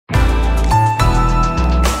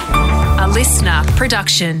listener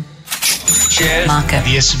production. Shares, Market,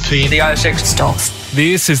 the S&P, the ASX, stocks.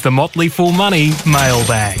 This is the Motley Fool Money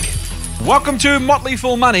Mailbag. Welcome to Motley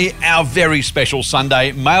Fool Money, our very special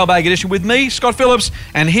Sunday mailbag edition with me, Scott Phillips,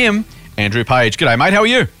 and him, Andrew Page. G'day, mate. How are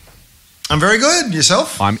you? I'm very good.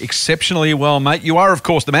 Yourself? I'm exceptionally well, mate. You are, of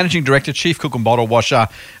course, the Managing Director, Chief Cook and Bottle Washer,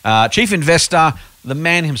 Chief Investor, the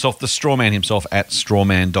man himself, the straw man himself at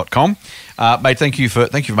strawman.com. Mate, thank you for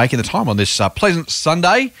making the time on this pleasant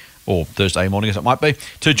Sunday, or Thursday morning as it might be,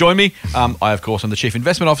 to join me. I, of course, am the Chief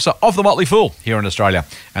Investment Officer of the Motley Fool here in Australia,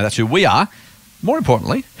 and that's who we are. More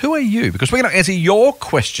importantly, who are you? Because we're going to answer your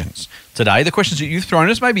questions today, the questions that you've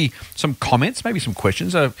thrown us, maybe some comments, maybe some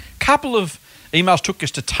questions. A couple of emails took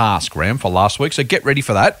us to task, Graham, for last week, so get ready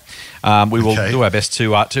for that. We will do our best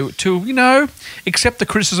to accept the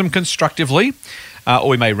criticism constructively, or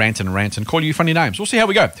we may rant and call you funny names. We'll see how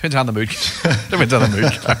we go. Depends how the mood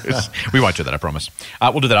goes. We won't do that, I promise.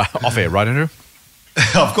 We'll do that off air, right, Andrew?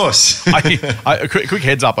 Of course. A quick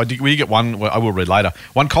heads up. We get one, I will read later,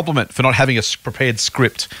 one compliment for not having a prepared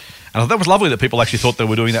script. And I thought that was lovely that people actually thought they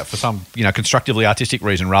were doing that for some, constructively artistic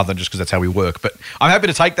reason rather than just because that's how we work. But I'm happy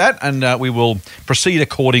to take that, and we will proceed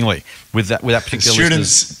accordingly with that particular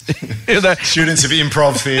students of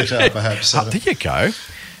improv theatre, perhaps. There you go.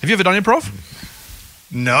 Have you ever done improv?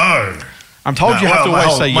 No. I'm told you have to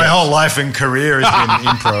always say yes. My whole life and career has been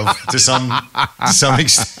improv to some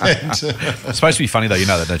extent. It's supposed to be funny though, you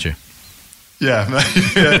know that, don't you? Yeah.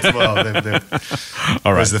 Well,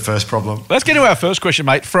 all right. There's the first problem. Let's get to our first question,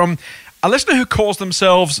 mate, from a listener who calls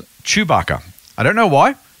themselves Chewbacca. I don't know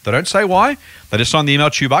why. They don't say why. They just signed the email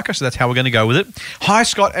Chewbacca, so that's how we're going to go with it. Hi,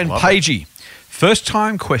 Scott and Pagey. First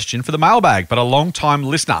time question for the mailbag, but a long time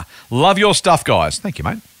listener. Love your stuff, guys. Thank you,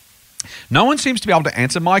 mate. No one seems to be able to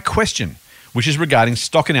answer my question, which is regarding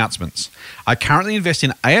stock announcements. I currently invest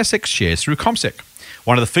in ASX shares through CommSec.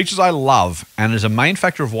 One of the features I love, and is a main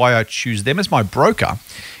factor of why I choose them as my broker,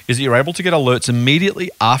 is that you're able to get alerts immediately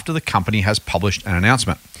after the company has published an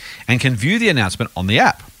announcement and can view the announcement on the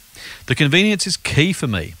app. The convenience is key for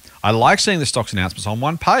me. I like seeing the stock's announcements on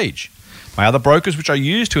one page. My other brokers, which I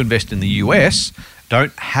use to invest in the US,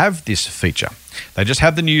 don't have this feature. They just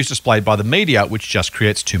have the news displayed by the media, which just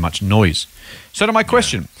creates too much noise. So to my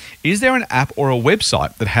question, is there an app or a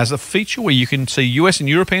website that has a feature where you can see US and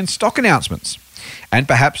European stock announcements and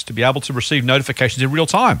perhaps to be able to receive notifications in real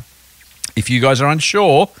time? If you guys are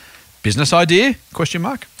unsure, business idea? ?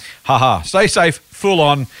 Haha, stay safe, full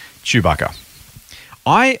on Chewbacca.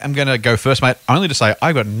 I am going to go first, mate, only to say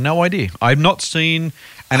I've got no idea. I've not seen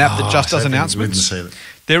an app that just does announcements.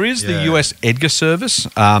 There is the US Edgar service,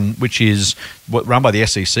 which is run by the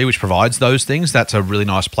SEC, which provides those things. That's a really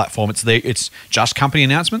nice platform. It's just company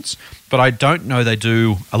announcements, but I don't know they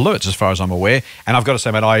do alerts as far as I'm aware. And I've got to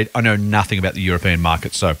say, mate, I know nothing about the European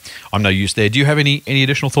market, so I'm no use there. Do you have any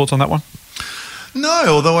additional thoughts on that one? No,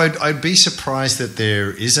 although I'd be surprised that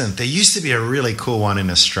there isn't. There used to be a really cool one in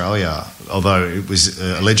Australia, although it was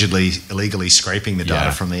allegedly illegally scraping the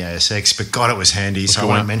data from the ASX. But God, it was handy, so I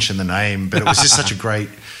won't mention the name. But it was just such a great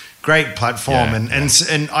platform, and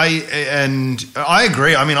I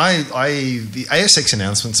agree. I mean, the ASX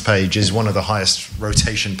announcements page is one of the highest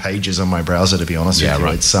rotation pages on my browser. To be honest with you,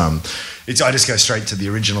 right. I just go straight to the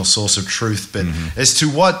original source of truth. But as to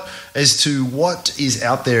what is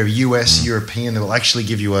out there, US, European, that will actually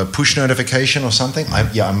give you a push notification or something,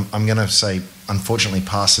 I'm going to say unfortunately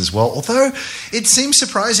pass as well. Although it seems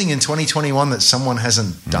surprising in 2021 that someone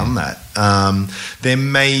hasn't done that. There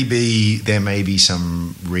may be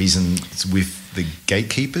some reasons with the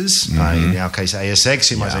gatekeepers, in our case ASX,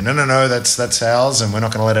 who might say, no, that's ours, and we're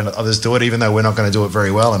not going to let others do it, even though we're not going to do it very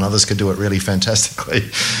well, and others could do it really fantastically.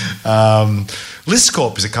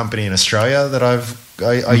 Listcorp is a company in Australia that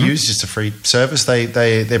I use, just a free service.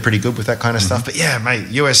 They're pretty good with that kind of stuff. But yeah, mate,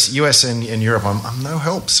 US and Europe, I'm no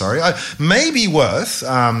help. Sorry. Maybe worth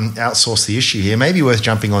outsource the issue here. Maybe worth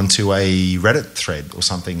jumping onto a Reddit thread or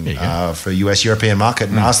something for US European market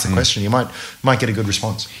and ask the question. You might get a good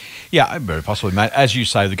response. Yeah, very possibly, mate. As you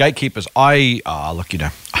say, the gatekeepers, why not?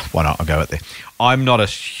 I'll go out there. I'm not a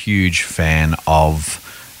huge fan of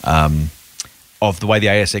the way the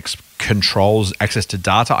ASX controls access to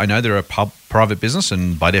data. I know they're a private business,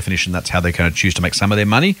 and by definition, that's how they kind of choose to make some of their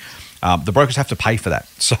money. The brokers have to pay for that.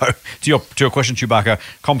 So to your question, Chewbacca,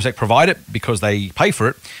 CommSec provide it because they pay for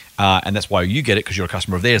it, and that's why you get it, because you're a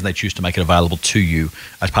customer of theirs, and they choose to make it available to you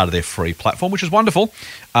as part of their free platform, which is wonderful.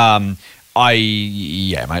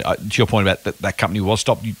 Mate, to your point about that company was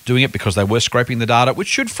stopped doing it because they were scraping the data, which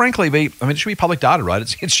should frankly be, it should be public data, right?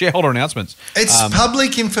 It's shareholder announcements. It's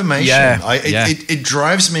public information. It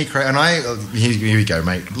drives me crazy. And here we go,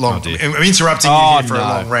 mate. I'm interrupting you here for a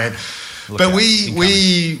long rant. But we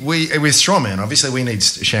with Strawman, obviously we need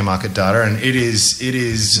share market data, and it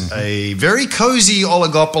is a very cozy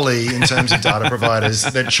oligopoly in terms of data providers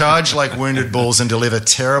that charge like wounded bulls and deliver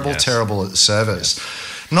terrible service.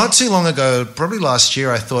 Not too long ago, probably last year,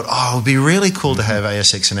 I thought, it would be really cool to have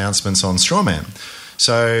ASX announcements on Strawman.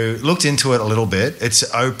 So looked into it a little bit. It's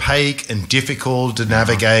opaque and difficult to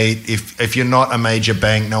navigate. If you're not a major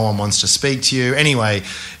bank, no one wants to speak to you. Anyway,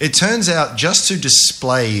 it turns out just to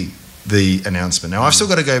display the announcement. Now, I've still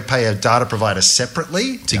got to go pay a data provider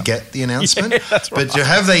separately to get the announcement. That's right. But to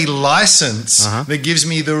have a license that gives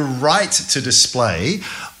me the right to display,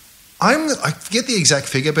 I forget the exact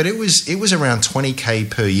figure, but it was around $20,000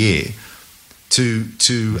 per year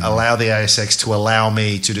to allow the ASX to allow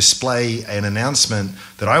me to display an announcement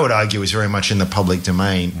that I would argue is very much in the public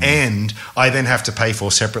domain, and I then have to pay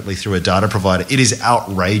for separately through a data provider. It is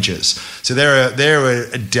outrageous. So there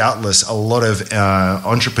are doubtless a lot of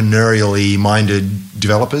entrepreneurially minded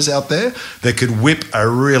developers out there that could whip a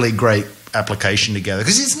really great application together,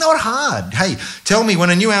 because it's not hard. Hey, tell me when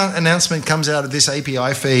a new announcement comes out of this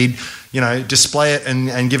API feed, display it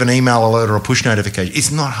and give an email alert or a push notification. It's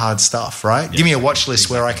not hard stuff, right? Yeah. Give me a watch list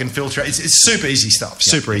where I can filter. It's super easy stuff.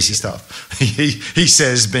 Super easy stuff. He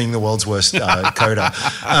says, being the world's worst coder.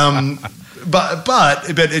 But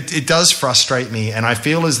it does frustrate me, and I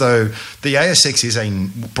feel as though the ASX is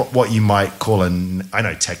what you might call I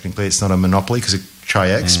know technically it's not a monopoly because it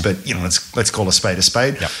Tri-X, but let's call a spade a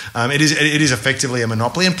spade. Yep. It is effectively a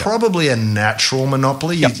monopoly, and probably a natural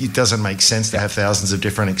monopoly. Yep. It doesn't make sense to have thousands of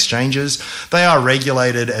different exchanges. They are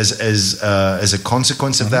regulated as a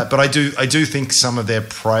consequence of that, but I do think some of their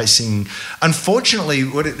pricing, unfortunately,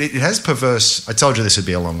 it has perverse. I told you this would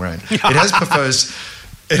be a long rant. It has perverse.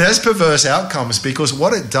 It has perverse outcomes, because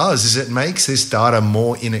what it does is it makes this data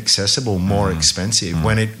more inaccessible, more expensive,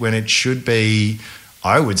 when it should be,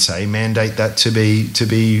 I would say, mandate that to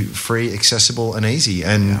be free, accessible, and easy.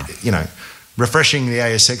 And refreshing the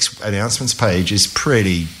ASX announcements page is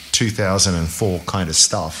pretty 2004 kind of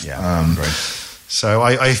stuff. So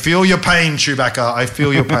I feel your pain, Chewbacca. I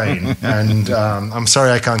feel your pain, and I'm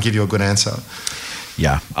sorry I can't give you a good answer.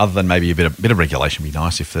 Yeah, other than maybe a bit of regulation would be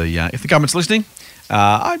nice if the government's listening.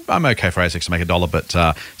 I'm okay for ASX to make $1, but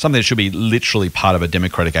something that should be literally part of a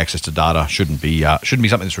democratic access to data shouldn't be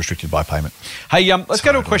something that's restricted by payment. Hey, let's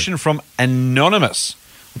go to a question from Anonymous,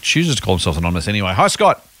 who chooses to call himself Anonymous anyway. Hi,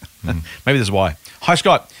 Scott. Maybe this is why. Hi,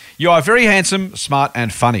 Scott. You are very handsome, smart,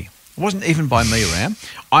 and funny. It wasn't even by me, Ram.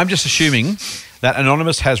 I'm just assuming that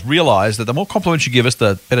Anonymous has realised that the more compliments you give us,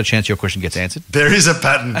 the better chance your question gets answered. There is a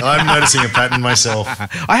pattern. I'm noticing a pattern myself.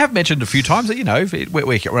 I have mentioned a few times that,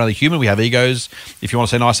 we're only human, we have egos. If you want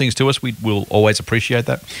to say nice things to us, we will always appreciate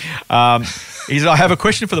that. He said, I have a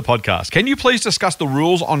question for the podcast. Can you please discuss the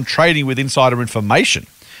rules on trading with insider information?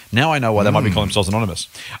 Now I know why they might be calling themselves Anonymous.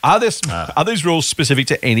 Are these rules specific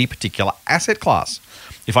to any particular asset class?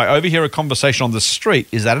 If I overhear a conversation on the street,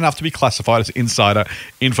 is that enough to be classified as insider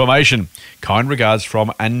information? Kind regards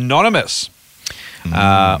from Anonymous.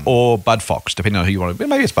 Or Bud Fox, depending on who you want to be.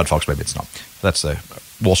 Maybe it's Bud Fox, maybe it's not. That's the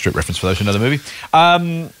Wall Street reference for those who know the movie.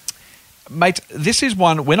 Mate, this is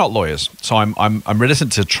one, we're not lawyers, so I'm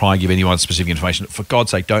reticent to try and give anyone specific information. For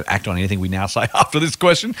God's sake, don't act on anything we now say after this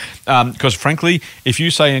question. Because frankly, if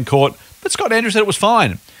you say in court, but Scott Andrews said it was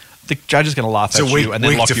fine, the judge is going to laugh at you and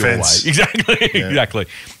then lock you away. Exactly, exactly.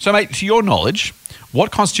 So, mate, to your knowledge,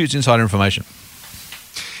 what constitutes insider information?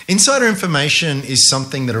 Insider information is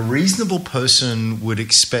something that a reasonable person would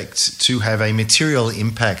expect to have a material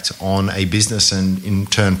impact on a business and, in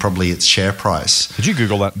turn, probably its share price. Did you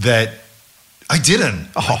Google that? I didn't.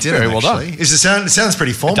 I didn't, very well actually. done. It sounds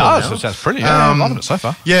pretty formal. It does. Now. It sounds pretty. I love it so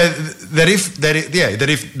far. Yeah, that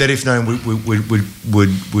if known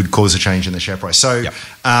would cause a change in the share price. So,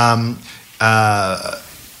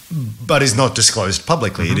 but is not disclosed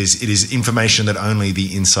publicly. It is information that only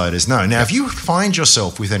the insiders know. Now, if you find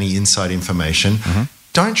yourself with any inside information,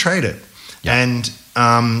 don't trade it. And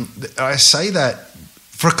I say that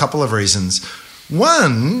for a couple of reasons.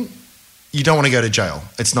 One, you don't want to go to jail.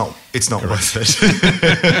 It's not worth it.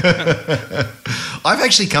 I've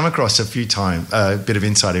actually come across a bit of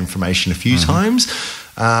inside information a few times.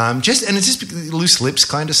 It's just loose lips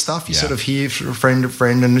kind of stuff. You sort of hear from a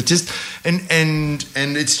friend, and it just and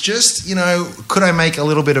it's just, could I make a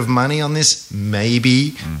little bit of money on this?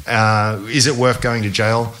 Maybe. Is it worth going to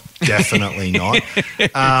jail? Definitely not.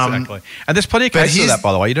 Exactly. And there's plenty of cases of that,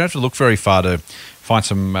 by the way. You don't have to look very far to find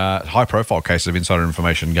some high-profile cases of insider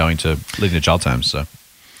information leading to jail terms. So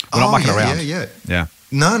we're not mucking around. Yeah.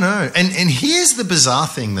 No. And here's the bizarre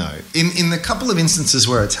thing, though. In the couple of instances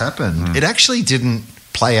where it's happened, it actually didn't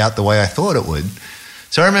play out the way I thought it would.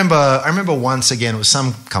 So I remember once again, it was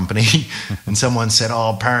some company and someone said,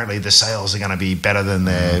 oh, apparently the sales are going to be better than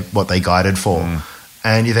what they guided for.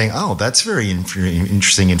 And you think, oh, that's very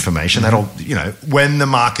interesting information. That'll, when the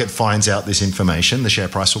market finds out this information, the share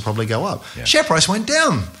price will probably go up. Yeah. Share price went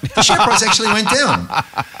down. The share price actually went down.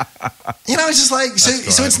 It's just like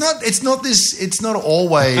so. It's not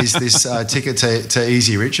always this ticket to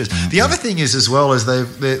easy riches. The other thing is as well as the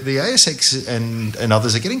ASX and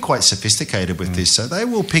others are getting quite sophisticated with this, so they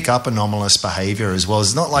will pick up anomalous behaviour as well.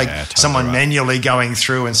 It's not like someone manually going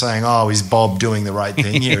through and saying, "Oh, is Bob doing the right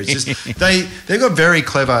thing here?" It's just they've got very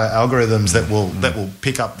clever algorithms that will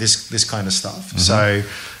pick up this kind of stuff. So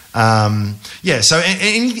so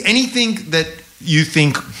anything that you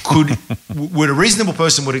think would a reasonable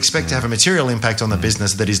person would expect to have a material impact on the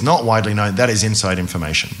business that is not widely known, that is inside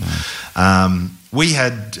information. We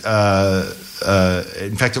had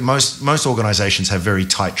in fact most organizations have very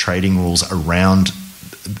tight trading rules around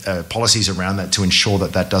policies around that to ensure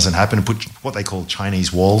that doesn't happen, and put what they call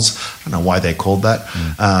Chinese walls. I don't know why they're called that.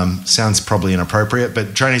 Sounds probably inappropriate,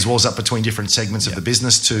 but Chinese walls up between different segments of the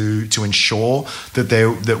business to ensure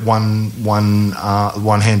that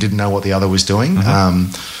one hand didn't know what the other was doing.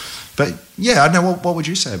 But yeah, I don't know. What would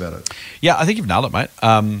you say about it? Yeah, I think you've nailed it, mate.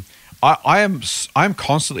 I'm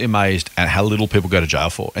constantly amazed at how little people go to jail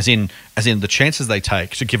for, as in the chances they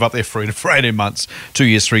take to give up their freedom for 18 months, 2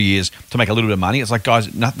 years, 3 years to make a little bit of money. It's like,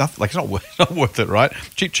 guys, nothing, like it's not worth it, right?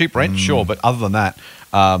 Cheap rent, sure, but other than that,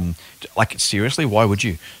 seriously, why would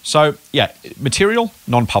you? So yeah, material,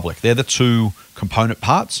 non-public, they're the two component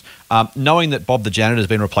parts. Knowing that Bob the janitor has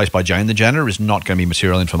been replaced by Jane the janitor is not going to be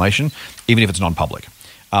material information, even if it's non-public.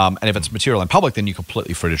 And if it's material in public, then you're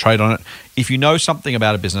completely free to trade on it. If you know something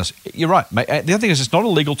about a business, you're right. The other thing is it's not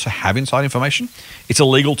illegal to have inside information. It's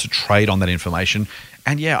illegal to trade on that information.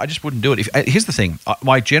 And yeah, I just wouldn't do it. Here's the thing.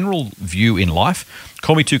 My general view in life,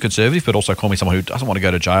 call me too conservative, but also call me someone who doesn't want to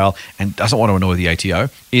go to jail and doesn't want to annoy the ATO,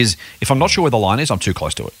 is if I'm not sure where the line is, I'm too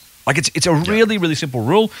close to it. Like it's a really, really simple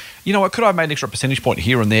rule. You know what? Could I have made an extra percentage point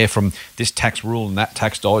here and there from this tax rule and that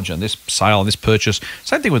tax dodge and this sale and this purchase?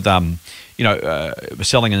 Same thing with selling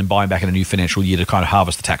and then buying back in a new financial year to kind of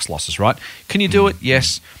harvest the tax losses, right? Can you do it?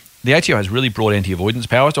 Yes. The ATO has really broad anti-avoidance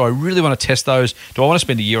powers. Do I really want to test those? Do I want to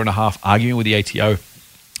spend a year and a half arguing with the ATO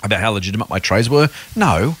about how legitimate my trades were?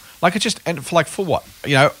 No. Like it's just, and for what?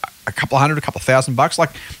 A couple of $100, a couple of $1,000.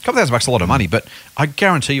 Like a couple of $1,000 is a lot of money, but I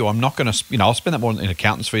guarantee you I'm not going to, I'll spend that more in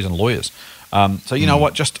accountants' fees and lawyers. So you know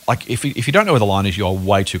what? Just like if you don't know where the line is, you are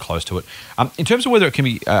way too close to it. In terms of whether it can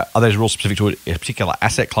be, are those rules specific to a particular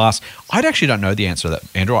asset class? I actually don't know the answer to that,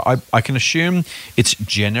 Andrew. I can assume it's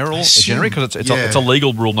general because it's a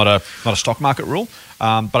legal rule, not a stock market rule. But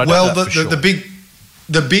I don't know that for sure.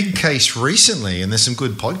 The big case recently, and there's some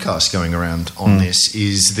good podcasts going around on this,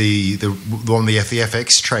 is the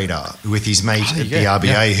FX trader with his mate at the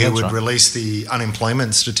RBA who would release the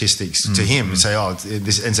unemployment statistics to him and say,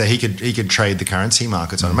 and so he could trade the currency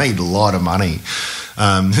markets on. Made a lot of money.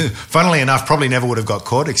 Funnily enough, probably never would have got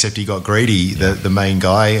caught, except he got greedy, the main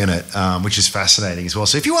guy in it, which is fascinating as well.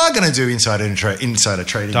 So if you are going to do insider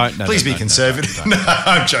trading, please be conservative. No,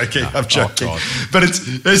 I'm joking. I'm joking. Oh, but it's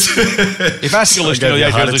if that's your listening,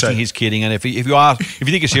 if you're listening, he's kidding. And if you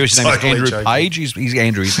think it's serious, his name is Andrew joking. Page. He's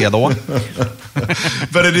Andrew. He's the other one.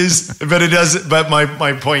 But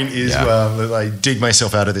my point is, I dig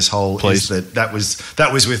myself out of this hole. Please. Is that was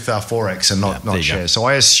with Forex and not shares. So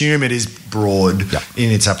I assume it is broad in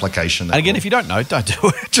its application. And again, if you don't know, don't do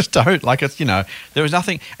it. Just don't. Like it's there is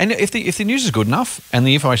nothing. And if the news is good enough and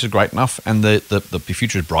the information is great enough and the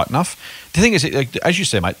future is bright enough, the thing is, as you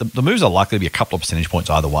say, mate, the moves are likely to be a couple of percentage points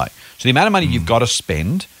either way. So the amount of money you've got to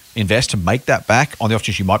invest to make that back on the off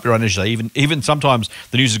chance you might be right. Even sometimes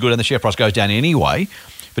the news is good and the share price goes down anyway.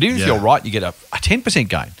 But even if you're right, you get a 10%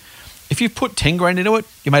 gain. If you put 10 grand into it,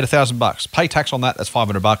 you made $1,000. Pay tax on that. That's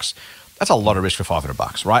 $500. That's a lot of risk for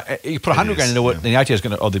 $500, right? You put 100 grand into it, then the ATO is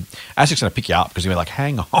going to, or the ASIC's going to pick you up because you're like,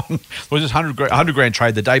 hang on, there was this 100 grand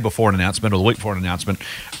trade the day before an announcement or the week before an announcement.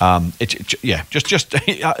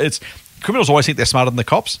 It's criminals always think they're smarter than the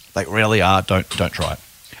cops. They really are. Don't try it.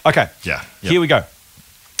 Okay. Yeah. Yep. Here we go.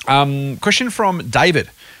 Question from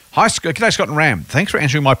David. Hi, g'day Scott and Ram. Thanks for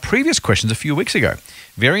answering my previous questions a few weeks ago.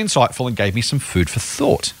 Very insightful and gave me some food for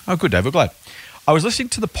thought. Oh, good, David. Glad. I was listening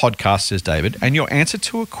to the podcast, says David, and your answer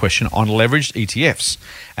to a question on leveraged ETFs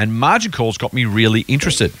and margin calls got me really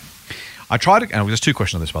interested. There's two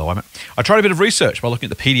questions on this, by the way, mate. I tried a bit of research by looking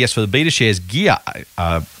at the PDS for the BetaShares Gear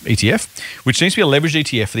ETF, which seems to be a leveraged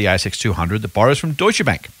ETF for the ASX 200 that borrows from Deutsche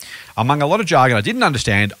Bank. Among a lot of jargon I didn't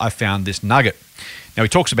understand, I found this nugget. Now, he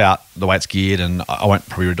talks about the way it's geared, and I won't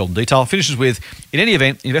probably read it all in detail. Finishes with, in any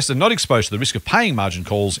event, investors are not exposed to the risk of paying margin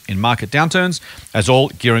calls in market downturns, as all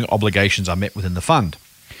gearing obligations are met within the fund.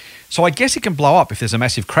 So I guess it can blow up if there's a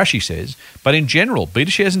massive crash, he says, but in general, Beta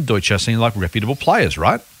shares and Deutsche seem like reputable players,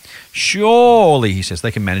 right? Surely, he says,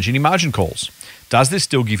 they can manage any margin calls. Does this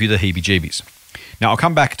still give you the heebie-jeebies? Now, I'll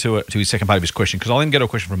come back to his second part of his question, because I'll then get a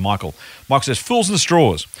question from Michael. Michael says, fools and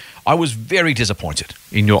straws. I was very disappointed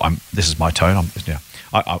in your... this is my tone.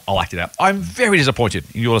 I'll act it out. I'm very disappointed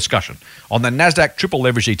in your discussion on the NASDAQ triple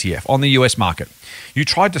leverage ETF on the US market. You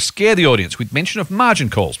tried to scare the audience with mention of margin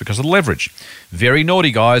calls because of the leverage. Very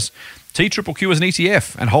naughty, guys. TQQQ is an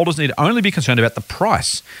ETF, and holders need only be concerned about the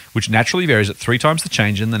price, which naturally varies at 3 times the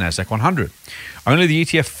change in the NASDAQ 100. Only the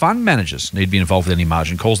ETF fund managers need to be involved with any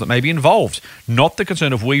margin calls that may be involved, not the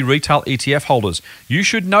concern of we retail ETF holders. You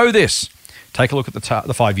should know this. Take a look at the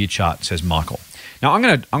 5-year chart, says Michael. Now, I'm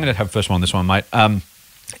going to have first one on this one, mate.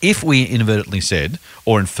 If we inadvertently said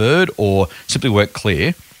or inferred or simply weren't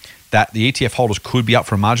clear that the ETF holders could be up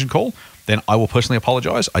for a margin call, then I will personally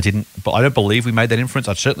apologise. I don't believe we made that inference.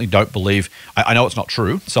 I certainly don't believe. I know it's not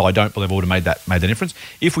true, so I don't believe I would have made that inference.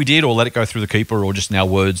 If we did, or let it go through the keeper, or just in our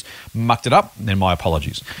words mucked it up, then my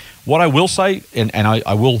apologies. What I will say, and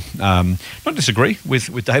I will not disagree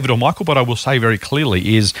with David or Michael, but I will say very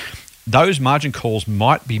clearly is those margin calls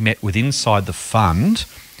might be met with inside the fund.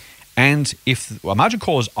 And if a margin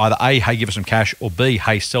call is either A, hey, give us some cash, or B,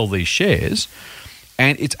 hey, sell these shares,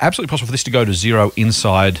 and it's absolutely possible for this to go to zero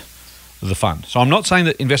inside the fund. So I'm not saying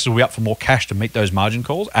that investors will be up for more cash to meet those margin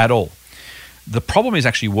calls at all. The problem is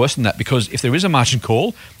actually worse than that, because if there is a margin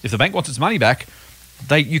call, if the bank wants its money back,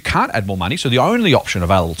 you can't add more money. So the only option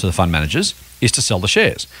available to the fund managers is to sell the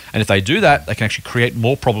shares. And if they do that, they can actually create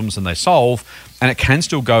more problems than they solve, and it can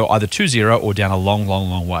still go either to zero or down a long, long,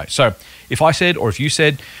 long way. So if I said, or if you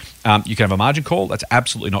said, you can have a margin call, that's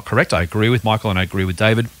absolutely not correct. I agree with Michael and I agree with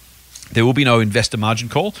David. There will be no investor margin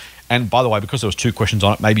call. And by the way, because there was 2 questions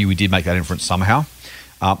on it, maybe we did make that inference somehow.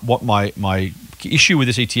 What my issue with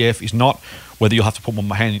this ETF is not whether you'll have to put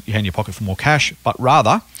more hand in your pocket for more cash, but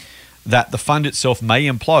rather that the fund itself may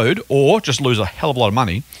implode or just lose a hell of a lot of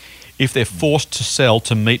money if they're forced to sell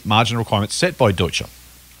to meet margin requirements set by Deutsche.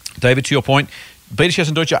 David, to your point, Beta shares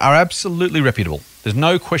and Deutsche are absolutely reputable. There's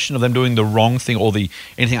no question of them doing the wrong thing or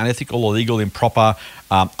anything unethical, illegal, improper,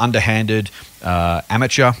 underhanded,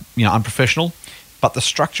 amateur, unprofessional. But the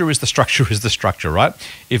structure is the structure, right?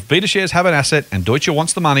 If Beta shares have an asset and Deutsche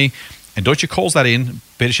wants the money and Deutsche calls that in,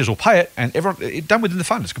 Beta shares will pay it, and it's done within the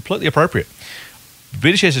fund. It's completely appropriate.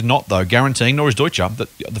 Beta shares is not, though, guaranteeing, nor is Deutsche, the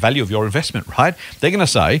value of your investment, right? They're going to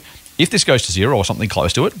say, if this goes to zero or something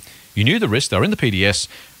close to it, you knew the risk, they're in the PDS,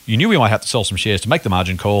 you knew we might have to sell some shares to make the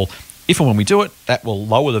margin call. If and when we do it, that will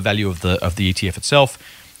lower the value of the ETF itself,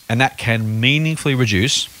 and that can meaningfully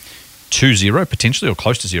reduce to zero, potentially, or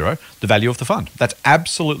close to zero, the value of the fund. That's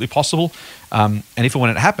absolutely possible. And if and when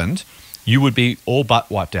it happened, you would be all but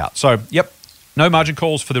wiped out. So, yep, no margin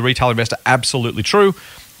calls for the retail investor, absolutely true.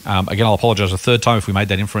 Again, I'll apologise a third time if we made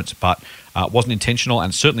that inference, but it wasn't intentional,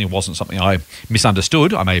 and certainly wasn't something I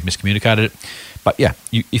misunderstood. I may have miscommunicated it. But yeah,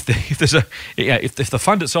 if the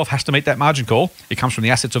fund itself has to meet that margin call, it comes from the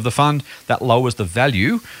assets of the fund, that lowers the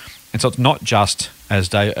value. And so it's not just,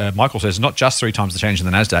 as Michael says, not just 3 times the change in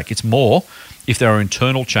the NASDAQ. It's more if there are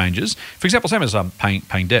internal changes. For example, same as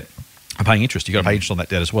paying debt and paying interest. You've got to pay interest on that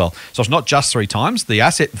debt as well. So it's not just 3 times. The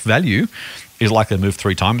asset value is likely to move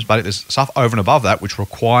 3 times, but there's stuff over and above that which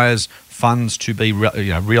requires funds to be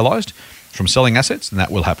realised from selling assets, and that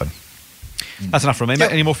will happen. That's enough from me,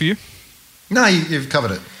 mate. Any more for you? No, you've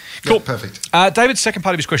covered it. Cool. Yeah, perfect. David's second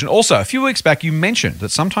part of his question. Also, a few weeks back, you mentioned that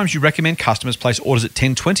sometimes you recommend customers place orders at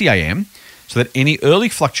 10:20 a.m. so that any early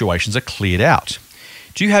fluctuations are cleared out.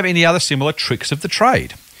 Do you have any other similar tricks of the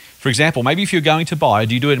trade? For example, maybe if you're going to buy,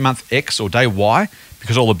 do you do it in month X or day Y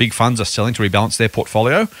because all the big funds are selling to rebalance their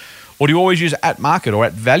portfolio? Or do you always use at market or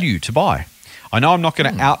at value to buy? I know I'm not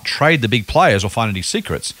going to out-trade the big players or find any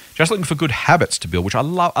secrets, just looking for good habits to build, which I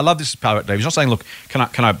love. I love this part, Dave. He's not saying, look, can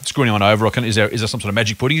I screw anyone over, or is there some sort of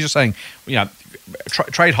magic pudding? He's just saying,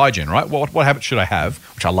 trade hygiene, right? What habits should I have,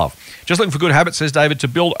 which I love. Just looking for good habits, says David, to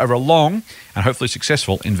build over a long and hopefully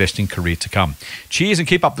successful investing career to come. Cheers and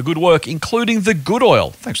keep up the good work, including the good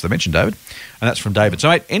oil. Thanks for the mention, David. And that's from David. So,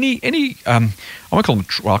 mate, I call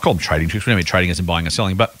them trading tricks. We don't mean trading as in buying and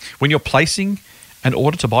selling, but when you're placing an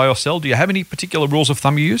order to buy or sell, do you have any particular rules of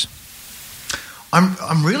thumb you use?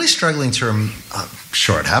 I'm really struggling to. I'm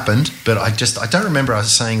sure it happened, but I don't remember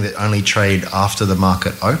us saying that only trade after the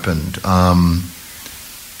market opened.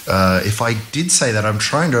 if I did say that, I'm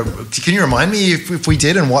trying to. Can you remind me if we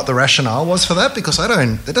did and what the rationale was for that? Because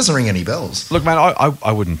it doesn't ring any bells. Look, man,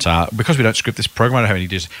 I wouldn't because we don't script this program. I don't have any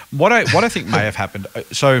ideas. What I think may have happened.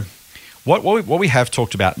 So, what we have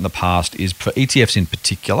talked about in the past is for ETFs in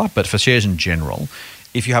particular, but for shares in general,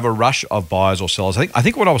 if you have a rush of buyers or sellers, I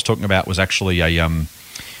think what I was talking about was actually a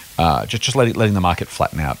just letting the market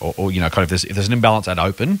flatten out, or kind of if there's an imbalance at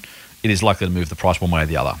open, it is likely to move the price one way or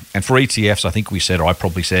the other. And for ETFs, I think I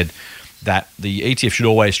probably said that the ETF should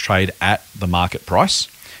always trade at the market price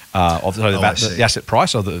of the asset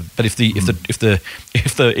price. But if the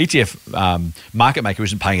ETF market maker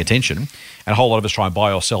isn't paying attention, and a whole lot of us try and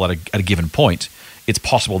buy or sell at a given point, it's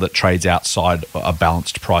possible that trades outside a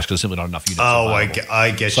balanced price because there's simply not enough units.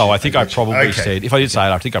 I get so you. I think I probably said, if I did say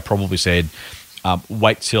it, I think I probably said,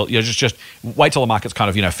 wait till just wait till the market's kind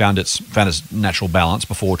of found its natural balance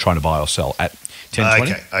before trying to buy or sell at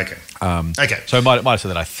 10-20. Okay. So I might have said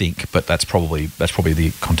that, I think, but that's probably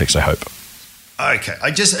the context, I hope. Okay. I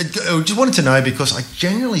just wanted to know because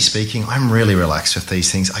generally speaking, I'm really relaxed with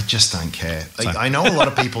these things. I just don't care. I know a lot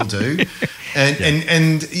of people do,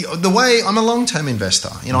 and the way I'm a long-term investor,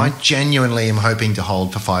 I genuinely am hoping to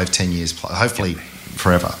hold for 5-10 years, hopefully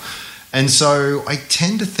forever. And so I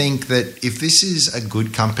tend to think that if this is a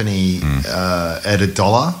good company at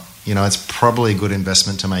 $1, it's probably a good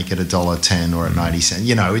investment to make it $1.10 or at 90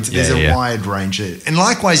 cents. There's a wide range. And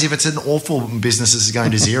likewise, if it's an awful business that's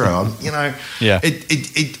going to zero,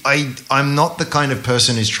 I'm not the kind of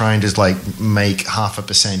person who's trying to make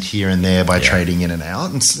 0.5% here and there by trading in and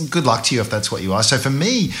out. And good luck to you if that's what you are. So for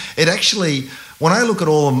me, it actually, when I look at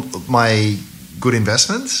all of my good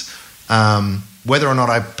investments, whether or not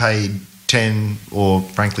I paid 10 or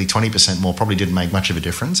frankly 20% more probably didn't make much of a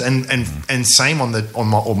difference, and same on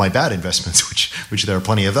all my bad investments, which there are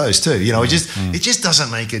plenty of those too. It just doesn't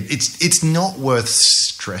make it. It's not worth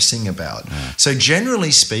stressing about. So generally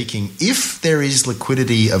speaking, if there is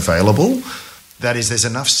liquidity available, that is, there's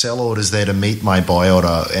enough sell orders there to meet my buy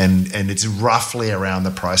order, and it's roughly around the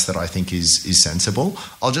price that I think is sensible,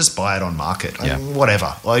 I'll just buy it on market.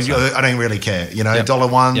 Whatever. I don't really care. $1,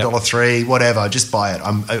 $3, whatever. Just buy it.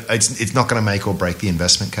 It's not going to make or break the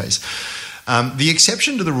investment case. The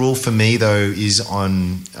exception to the rule for me, though, is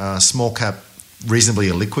on small cap, reasonably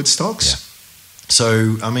illiquid stocks. Yeah.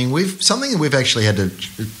 So, something that we've actually had a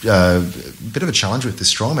bit of a challenge with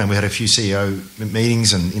this Strawman. We had a few CEO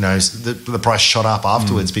meetings, and the price shot up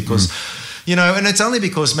afterwards because, and it's only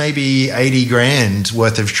because maybe 80 grand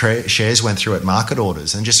worth of shares went through at market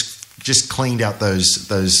orders and just cleaned out those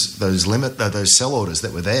sell orders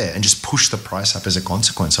that were there and just pushed the price up as a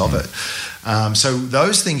consequence of it. So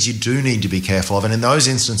those things you do need to be careful of, and in those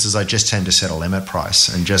instances, I just tend to set a limit price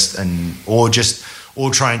or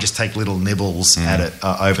try and just take little nibbles at it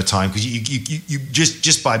over time, because you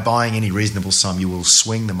just by buying any reasonable sum, you will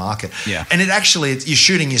swing the market. Yeah. And you're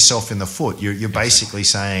shooting yourself in the foot. You're basically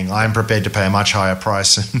saying, I'm prepared to pay a much higher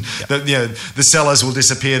price, and the sellers will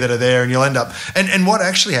disappear that are there, and you'll end up. And what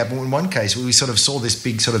actually happened in one case, we sort of saw this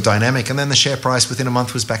big sort of dynamic, and then the share price within a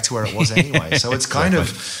month was back to where it was anyway. So it's kind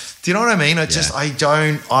of. Do you know what I mean?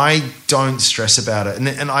 I don't stress about it,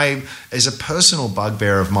 and I, as a personal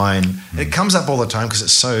bugbear of mine, it comes up all the time because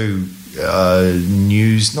it's so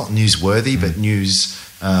not newsworthy, but news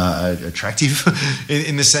attractive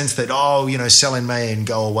in the sense that sell in May and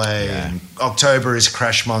go away, and October is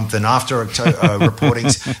crash month, and after October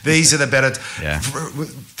reportings, these are the better.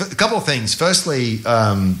 A couple of things. Firstly.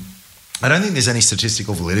 I don't think there's any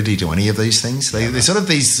statistical validity to any of these things. They're sort of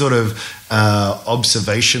these sort of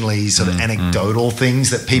observationally sort of anecdotal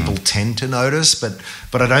things that people tend to notice, but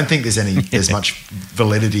I don't think there's much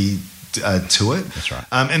validity to it. That's right.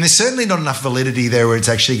 And there's certainly not enough validity there where it's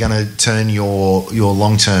actually going to turn your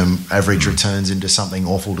long-term average returns into something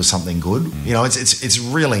awful to something good. It's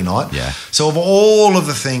really not. Yeah. So of all of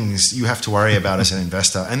the things you have to worry about as an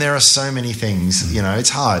investor, and there are so many things,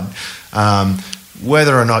 it's hard.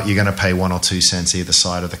 Whether or not you're going to pay 1 or 2 cents either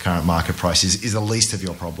side of the current market price is the least of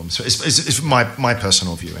your problems. So it's my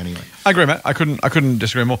personal view anyway. I agree, Matt. I couldn't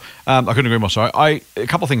disagree more. I couldn't agree more. Sorry. A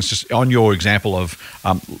couple of things just on your example of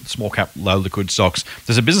small cap, low liquid stocks.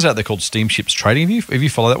 There's a business out there called Steamships Trading. Have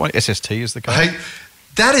you followed that one? SST is the code. Hey,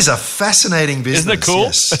 that is a fascinating business. Isn't it cool?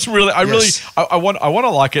 Yes. It's really, I want to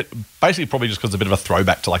like it. Basically, probably just because it's a bit of a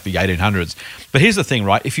throwback to like the 1800s. But here's the thing,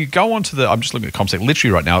 right? If you go onto I'm just looking at ComSec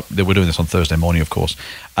literally right now. We're doing this on Thursday morning, of course.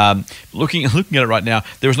 Looking at it right now,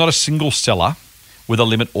 there is not a single seller with a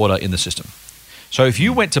limit order in the system. So if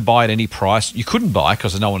you went to buy at any price, you couldn't buy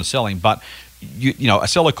because there's no one selling. But a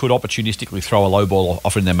seller could opportunistically throw a low ball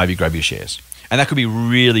offer and then maybe grab your shares. And that could be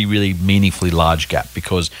really, really meaningfully large gap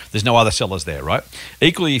because there's no other sellers there, right?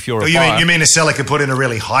 Equally, if you're you mean a seller could put in a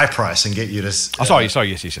really high price and get you to... sorry,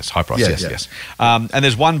 yes. High price, yes. And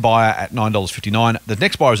there's one buyer at $9.59. The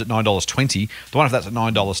next buyer is at $9.20. The one after that's at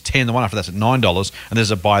 $9.10. The one after that's at $9. And there's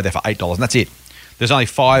a buyer there for $8. And that's it. There's only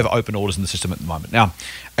 5 open orders in the system at the moment. Now,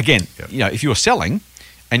 again, if you were selling...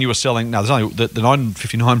 And you were selling... Now, there's only the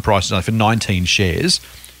 $9.59 price is only for 19 shares.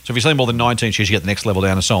 So if you're selling more than 19 shares, you get the next level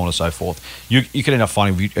down and so on and so forth. You could end up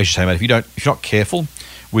finding, as you say, mate, if you're not careful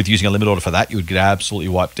with using a limit order for that, you would get absolutely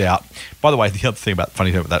wiped out. About the funny thing about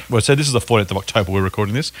that, well, so this is the 14th of October we're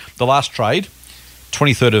recording this. The last trade,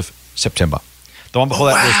 23rd of September. The one before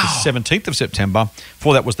that was the 17th of September.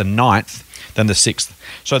 Before that was the 9th, then the 6th.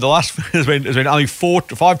 So the last has been only 4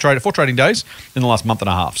 trading days in the last month and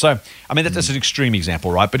a half. So, I mean, that's an extreme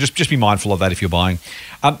example, right? But just be mindful of that if you're buying.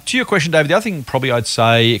 To your question, David, the other thing probably I'd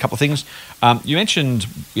say, a couple of things. You mentioned,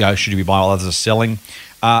 should you be buying while others are selling?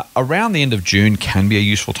 Around the end of June can be a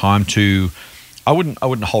useful time to, I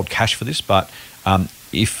wouldn't hold cash for this, but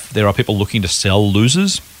if there are people looking to sell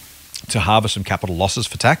losers, to harvest some capital losses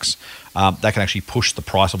for tax, that can actually push the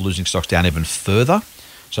price of losing stocks down even further.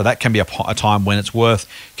 So that can be a time when it's worth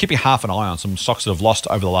keeping half an eye on some stocks that have lost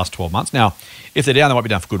over the last 12 months. Now, if they're down, they might be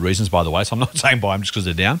down for good reasons, by the way. So I'm not saying buy them just because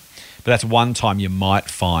they're down. But that's one time you might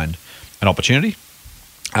find an opportunity.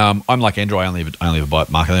 I'm like Andrew. I only ever buy at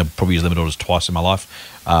market. I've probably used limit orders twice in my life,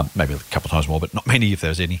 maybe a couple of times more, but not many if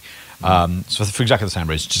there's any. So for exactly the same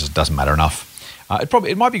reason, it just doesn't matter enough.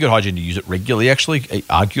 It might be good hygiene to use it regularly, actually,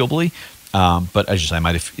 arguably. But as you say,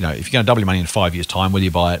 mate, if you're going to double your money in 5 years' time, whether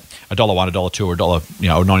you buy it $1, $1.02,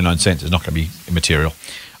 or or 99 cents, is not going to be immaterial.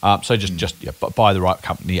 So just buy the right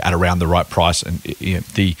company at around the right price, and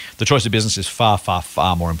the choice of business is far, far,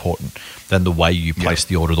 far more important than the way you place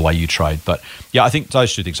the order, the way you trade. But I think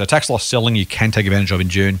those two things. So tax loss selling you can take advantage of in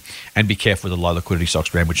June, and be careful with the low liquidity stocks,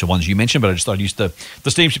 Graham, which are the ones you mentioned. But I just thought I'd use the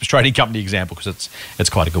steamships trading company example because it's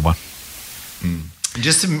quite a good one.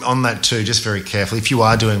 Just on that too, just very careful. If you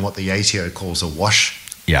are doing what the ATO calls a wash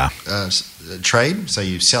trade, so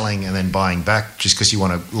you're selling and then buying back just because you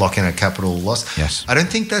want to lock in a capital loss. Yes, I don't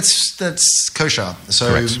think that's kosher.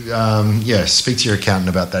 So speak to your accountant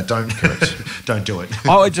about that. Don't do it.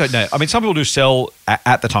 I don't know. I mean, some people do sell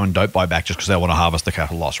at the time and don't buy back just because they want to harvest the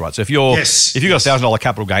capital loss, right? So if you've got $1,000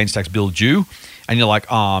 capital gains tax bill due, and you're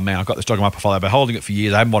like, oh man, I've got this stock in my portfolio, I've been holding it for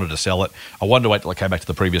years, I haven't wanted to sell it, I wanted to wait till I came back to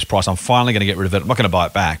the previous price, I'm finally going to get rid of it, I'm not going to buy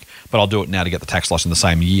it back, but I'll do it now to get the tax loss in the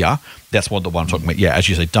same year. That's what the one I'm talking about. Yeah, as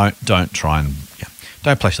you say, don't try and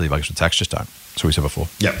don't play silly buggers with tax, just don't. That's what we said before.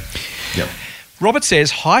 Yep. Robert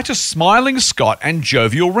says, hi to Smiling Scott and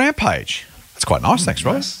Jovial Rampage. That's quite nice, thanks,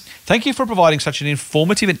 Robert. Nice. Thank you for providing such an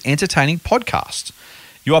informative and entertaining podcast.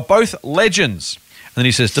 You are both legends. And then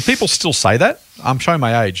he says, do people still say that? I'm showing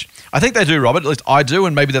my age. I think they do, Robert. At least I do,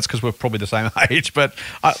 and maybe that's because we're probably the same age. But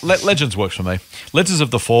legends works for me. Legends of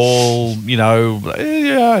the Fall, I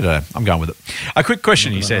don't know. I'm going with it. A quick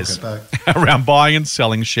question, he says, around buying and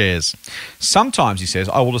selling shares. Sometimes, he says,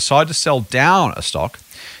 I will decide to sell down a stock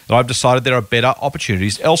that I've decided there are better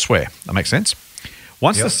opportunities elsewhere. That makes sense.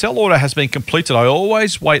 Once the sell order has been completed, I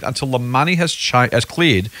always wait until the money has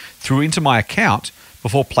cleared through into my account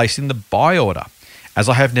before placing the buy order, as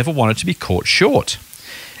I have never wanted to be caught short.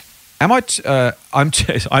 I'm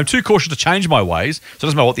too cautious to change my ways. So it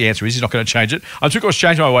doesn't matter what the answer is. He's not going to change it. I'm too cautious to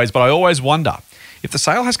change my ways, but I always wonder, if the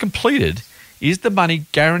sale has completed, is the money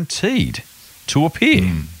guaranteed to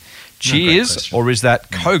appear? Cheers, or is that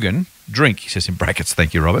Kogan drink? He says in brackets.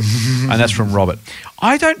 Thank you, Robert. And that's from Robert.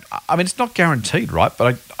 I mean, it's not guaranteed, right?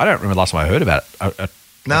 But I don't remember the last time I heard about it.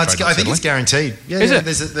 I think it's guaranteed. Yeah,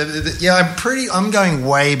 is it? I'm going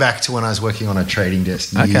way back to when I was working on a trading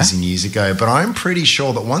desk years and years ago. But I'm pretty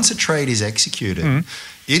sure that once a trade is executed,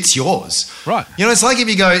 it's yours. Right. It's like if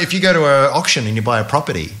you go to an auction and you buy a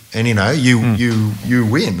property and you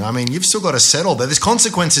win. I mean, you've still got to settle. There's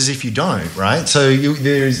consequences if you don't, right? So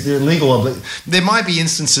there's legal. There might be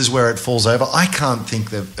instances where it falls over. I can't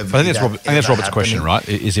think of. I think that's Robert's question, right?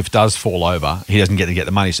 Is if it does fall over, he doesn't get to get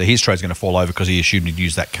the money, so his trade's going to fall over because he assumed he'd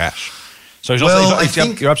use that cash. So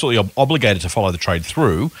you're absolutely obligated to follow the trade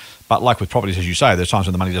through. But like with properties, as you say, there's times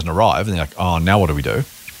when the money doesn't arrive, and they're like, oh, now what do we do?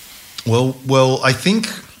 Well, I think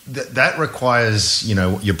that requires,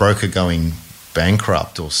 your broker going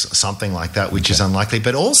bankrupt or something like that, which is unlikely.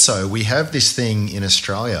 But also, we have this thing in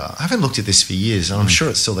Australia. I haven't looked at this for years, and I'm sure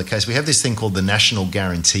it's still the case. We have this thing called the National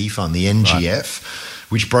Guarantee Fund, the NGF,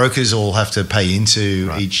 which brokers all have to pay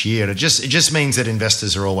into each year. And it just means that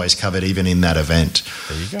investors are always covered even in that event.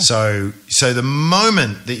 There you go. So the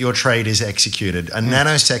moment that your trade is executed, a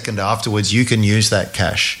nanosecond afterwards, you can use that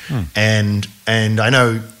cash. And I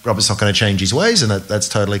know Robert's not going to change his ways, and that's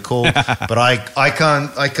totally cool. But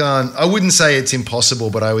I wouldn't say it's impossible,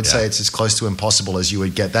 but I would say it's as close to impossible as you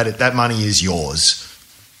would get. That money is yours.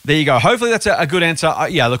 There you go. Hopefully that's a good answer.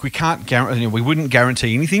 Look, we can't guarantee. We wouldn't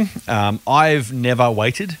guarantee anything. I've never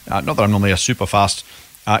waited. Not that I'm normally a super fast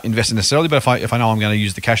investor necessarily, but if I know I'm going to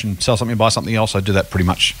use the cash and sell something and buy something else, I do that pretty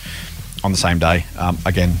much on the same day.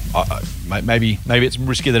 Again, maybe it's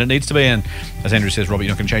riskier than it needs to be. And as Andrew says, Robert,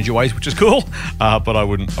 you're not going to change your ways, which is cool. But I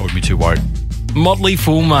wouldn't be too worried. Motley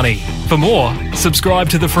Fool Money. For more, subscribe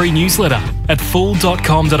to the free newsletter at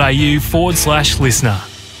fool.com.au/listener.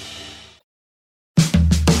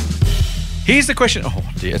 Here's the question. Oh,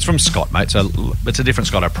 dear. It's from Scott, mate. So it's a different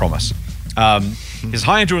Scott, I promise. He says,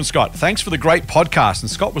 hi, Andrew and Scott. Thanks for the great podcast. And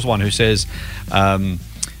Scott was one who says, sorry,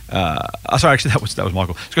 actually, that was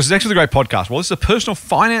Michael. Scott says, thanks for the great podcast. Well, this is a personal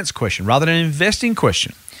finance question rather than an investing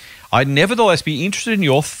question. I'd nevertheless be interested in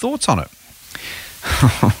your thoughts on it.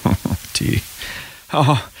 Dear.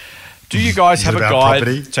 Do you guys have a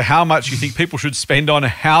guide to how much you think people should spend on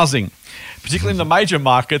housing? Particularly in the major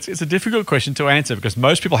markets, it's a difficult question to answer because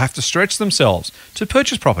most people have to stretch themselves to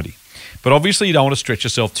purchase property. But obviously you don't want to stretch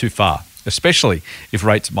yourself too far, especially if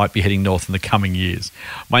rates might be heading north in the coming years.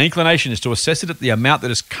 My inclination is to assess it at the amount that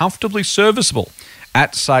is comfortably serviceable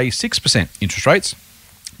at, say, 6% interest rates.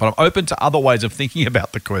 But I'm open to other ways of thinking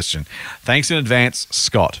about the question. Thanks in advance,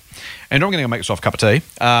 Scott. And I'm going to make myself a cup of tea.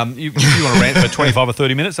 If you want to rant for 25 or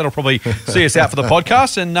 30 minutes, that'll probably see us out for the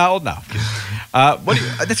podcast. And no. I've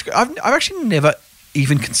actually never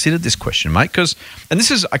even considered this question, mate. And this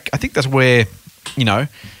is, I think that's where,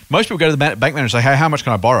 most people go to the bank manager and say, hey, how much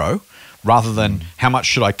can I borrow? Rather than how much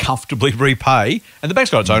should I comfortably repay? And the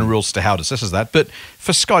bank's got its own rules as to how it assesses that. But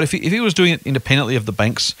for Scott, if he was doing it independently of the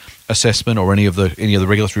bank's assessment or any of the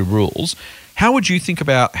regulatory rules, how would you think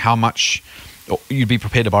about how much you'd be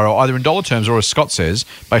prepared to borrow, either in dollar terms or, as Scott says,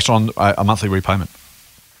 based on a monthly repayment?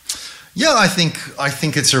 Yeah, I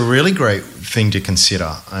think it's a really great thing to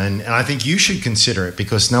consider, and I think you should consider it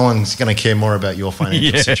because no one's going to care more about your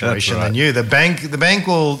financial situation than you. The bank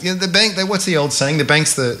will. What's the old saying? The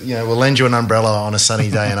banks will lend you an umbrella on a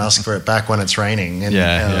sunny day and ask for it back when it's raining. And,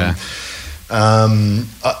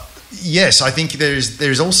 yes, I think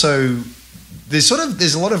there's also. There's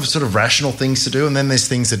a lot of sort of rational things to do, and then there's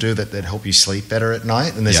things to do that help you sleep better at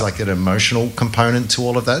night, and there's like an emotional component to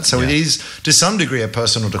all of that. So it is, to some degree, a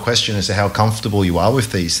personal question as to how comfortable you are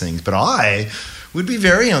with these things. But I would be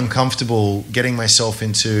very uncomfortable getting myself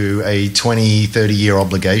into a 20, 30-year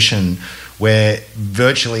obligation where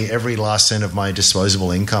virtually every last cent of my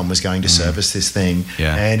disposable income was going to service this thing.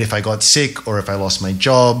 Yeah. And if I got sick or if I lost my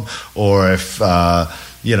job or if...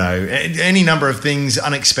 any number of things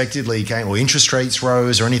unexpectedly came, or interest rates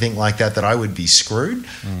rose, or anything like that I would be screwed.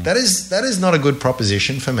 That is not a good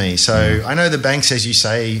proposition for me. So I know the banks, as you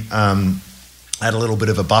say, add a little bit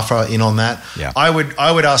of a buffer in on that. Yeah. I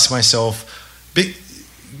would ask myself,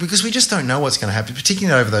 because we just don't know what's going to happen,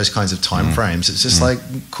 particularly over those kinds of time frames. It's just like,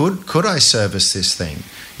 could I service this thing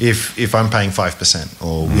if I'm paying 5%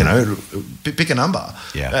 or pick a number?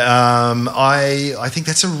 Yeah. I think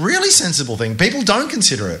that's a really sensible thing. People don't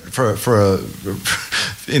consider it for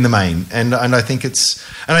in the main, and I think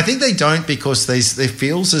they don't because it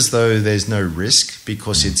feels as though there's no risk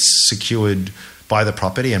because it's secured by the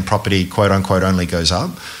property, and property quote unquote only goes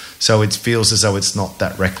up. So it feels as though it's not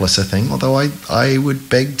that reckless a thing, although I would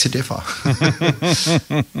beg to differ.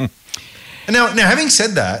 Now, having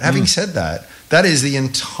said that, that is the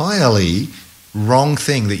entirely wrong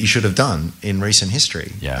thing that you should have done in recent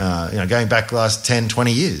history. Yeah. Going back the last 10,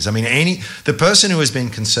 20 years. I mean, the person who has been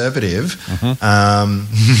conservative,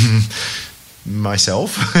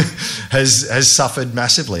 myself, has suffered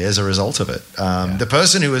massively as a result of it. The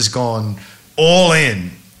person who has gone all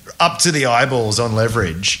in, up to the eyeballs on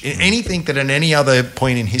leverage, anything that at any other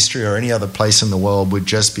point in history or any other place in the world would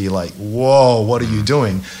just be like, whoa, what are you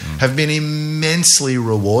doing? Have been immensely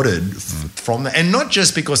rewarded from that. And not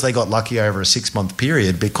just because they got lucky over a 6-month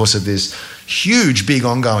period, because of this huge, big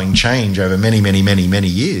ongoing change over many, many, many, many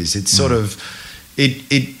years. It's sort of,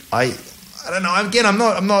 I don't know. Again,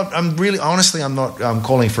 I'm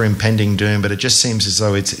calling for impending doom, but it just seems as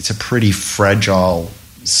though it's a pretty fragile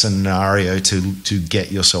scenario to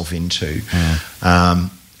get yourself into.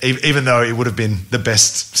 even though it would have been the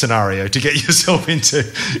best scenario to get yourself into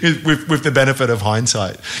with the benefit of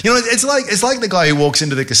hindsight. It's like the guy who walks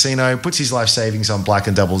into the casino, puts his life savings on black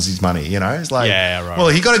and doubles his money. It's like, well,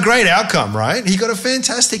 he got a great outcome, right? He got a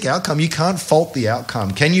fantastic outcome. You can't fault the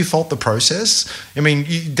outcome. Can you fault the process? I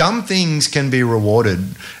mean, dumb things can be rewarded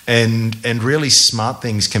and really smart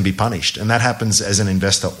things can be punished. And that happens as an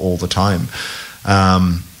investor all the time.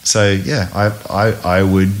 I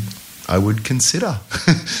would consider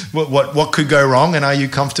what could go wrong, and are you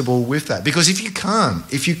comfortable with that? Because if you can't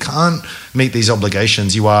meet these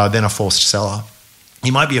obligations, you are then a forced seller.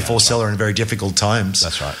 You might be a forced seller in very difficult times.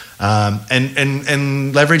 That's right.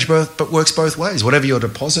 And leverage works both ways. Whatever your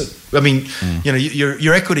deposit, I mean,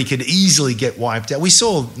 your equity could easily get wiped out. We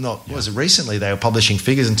saw was it recently they were publishing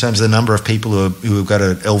figures in terms of the number of people who have got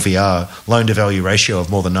an LVR, loan to value ratio of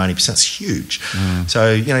more than 90%. It's huge.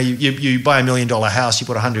 So you buy $1 million house, you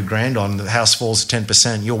put $100,000 on, the house falls to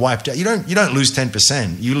 10%, you're wiped out. You don't lose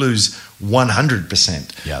 10%. You lose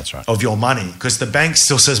 100%. Yeah, that's right. Of your money, because the bank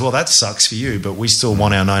still says, well, that sucks for you, but we still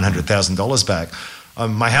want our $900,000 back.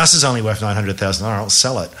 My house is only worth $900,000. I'll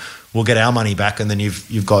sell it. We'll get our money back, and then you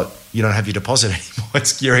don't have your deposit anymore.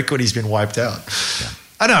 Your equity's been wiped out. Yeah.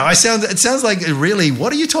 I know. It sounds like really.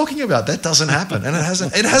 What are you talking about? That doesn't happen, and it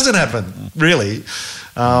hasn't. It hasn't happened really,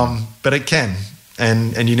 but it can,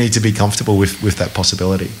 and you need to be comfortable with that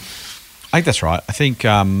possibility. I think that's right. I think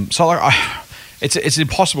it's an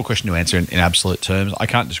impossible question to answer in absolute terms. I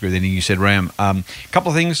can't disagree with anything you said, Ram. A couple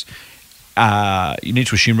of things. You need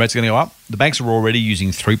to assume rates are going to go up. The banks are already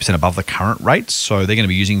using 3% above the current rates, so they're going to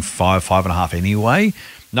be using 5.5 anyway.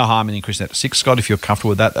 No harm in increasing that to 6, Scott. If you're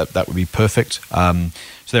comfortable with that would be perfect.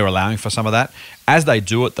 So they're allowing for some of that. As they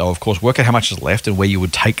do it, though, of course, work out how much is left and where you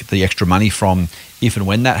would take the extra money from if and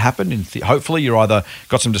when that happened. And hopefully you're either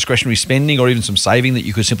got some discretionary spending or even some saving that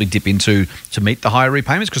you could simply dip into to meet the higher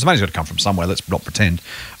repayments, because the money's got to come from somewhere. Let's not pretend.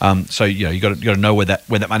 So you got to know where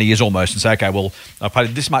that money is almost, and say, okay, well, I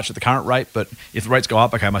paid this much at the current rate, but if the rates go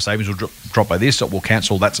up, okay, my savings will drop by this, or we'll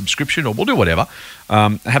cancel that subscription, or we'll do whatever.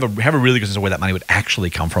 Have a really good sense of where that money would actually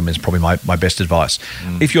come from is probably my best advice.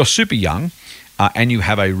 If you're super young and you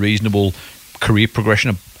have a reasonable career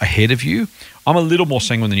progression ahead of you, I'm a little more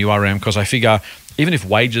sanguine than you are, Ram, because I figure even if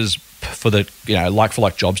wages for the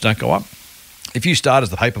like-for-like jobs don't go up, if you start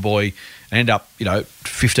as the paper boy and end up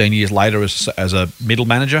 15 years later as a middle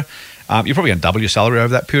manager, you're probably going to double your salary over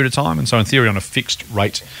that period of time. And so in theory, on a fixed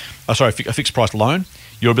price loan,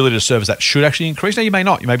 your ability to service that should actually increase. Now you may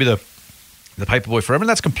not. You may be the paper boy forever, and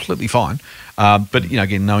that's completely fine. But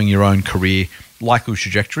again, knowing your own career likely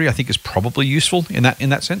trajectory, I think, is probably useful in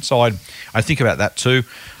that sense. So I think about that too.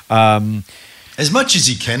 As much as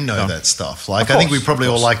you can know that stuff. I think we probably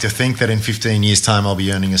all like to think that in 15 years' time I'll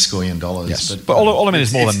be earning $1 squillion. Yes. But all I mean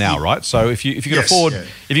is more than now, right? So if you can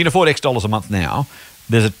afford X dollars a month now,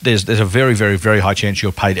 there's a very, very, very high chance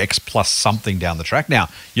you're paid X plus something down the track. Now,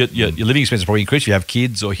 your living expenses probably increase if you have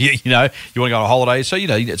kids, or you want to go on holidays. So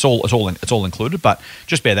it's all included. But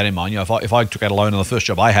just bear that in mind. If I took out a loan on the first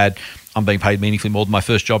job I had, I'm being paid meaningfully more than my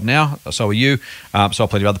first job now. So are you. So are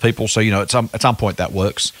plenty of other people. So at some point that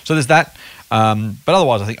works. So there's that. But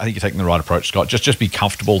otherwise, I think you're taking the right approach, Scott. Just be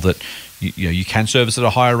comfortable that you can service at a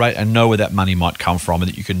higher rate and know where that money might come from,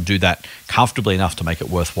 and that you can do that comfortably enough to make it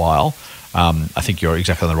worthwhile. I think you're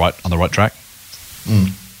exactly on the right track.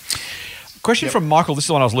 Question from Michael. This is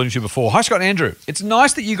the one I was alluding to before. Hi, Scott and Andrew. It's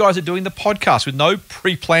nice that you guys are doing the podcast with no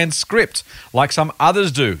pre-planned script like some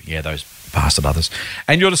others do. Yeah, those bastard others.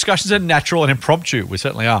 And your discussions are natural and impromptu. We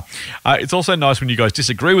certainly are. It's also nice when you guys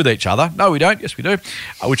disagree with each other. No, we don't. Yes, we do.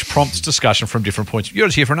 Which prompts discussion from different points. You're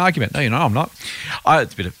just here for an argument. No, I'm not.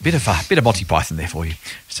 It's a bit of Monty Python there for you.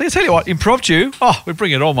 So I tell you what, impromptu. Oh, we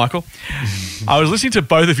bring it all, Michael. I was listening to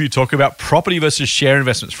both of you talk about property versus share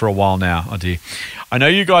investments for a while now. Oh dear. I know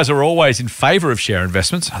you guys are always in favour of share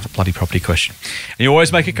investments. The bloody property question. And you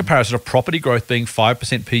always make a comparison of property growth being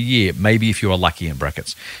 5% per year, maybe if you are lucky in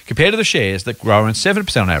brackets, compared to the shares that grow around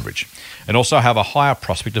 7% on average, and also have a higher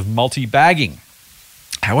prospect of multi-bagging.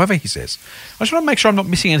 However, he says, I just want to make sure I'm not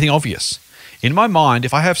missing anything obvious. In my mind,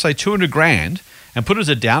 if I have, say, $200,000 and put it as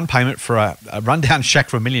a down payment for a rundown shack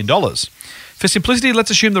for $1 million, for simplicity,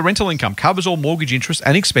 let's assume the rental income covers all mortgage interest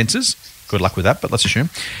and expenses. Good luck with that, but let's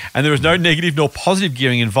assume. And there is no negative nor positive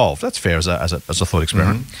gearing involved. That's fair as a thought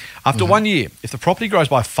experiment. After 1 year, if the property grows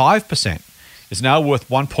by 5%, it's now worth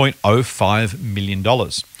 $1.05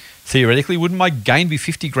 million. Theoretically, wouldn't my gain be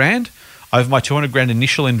 $50,000 over my $200,000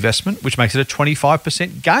 initial investment, which makes it a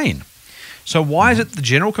 25% gain? So why is it the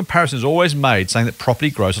general comparison is always made saying that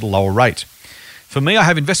property grows at a lower rate? For me, I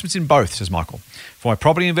have investments in both, says Michael. For my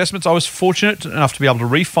property investments, I was fortunate enough to be able to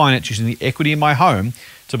refinance using the equity in my home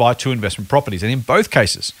to buy 2 investment properties. And in both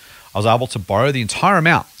cases, I was able to borrow the entire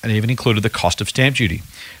amount and even included the cost of stamp duty.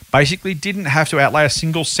 Basically, didn't have to outlay a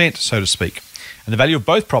single cent, so to speak. And the value of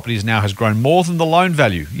both properties now has grown more than the loan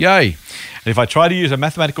value. Yay! And if I try to use a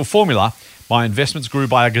mathematical formula, my investments grew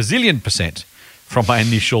by a gazillion % from my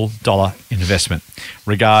initial dollar investment.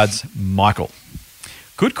 Regards, Michael.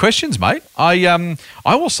 Good questions, mate. I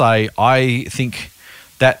will say I think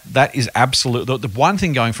that is absolute. The main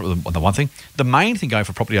thing going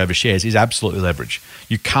for property over shares is absolutely leverage.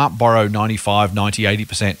 You can't borrow 95, 90,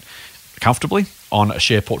 80% comfortably on a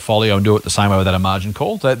share portfolio and do it the same way without a margin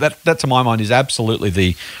call. That to my mind is absolutely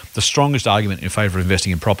the strongest argument in favour of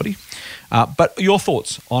investing in property. But your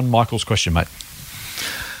thoughts on Michael's question, mate?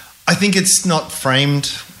 I think it's not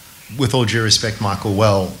framed, with all due respect, Michael,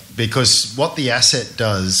 well, because what the asset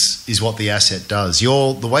does is what the asset does.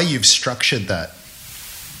 The way you've structured that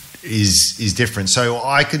is different. So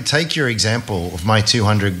I could take your example of my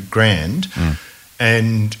 200 grand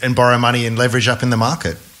and borrow money and leverage up in the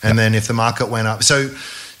market. And then if the market went up, so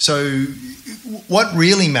what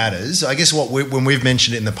really matters, I guess, when we've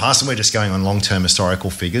mentioned it in the past, and we're just going on long-term historical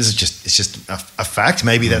figures, it's just a fact.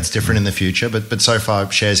 Maybe that's different in the future, but so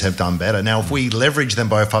far shares have done better. Now, if we leverage them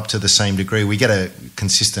both up to the same degree, we get a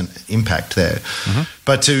consistent impact there. Mm-hmm.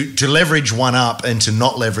 But to leverage one up and to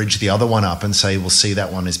not leverage the other one up and say, well, see,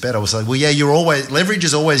 that one is better. I was like, well, yeah, leverage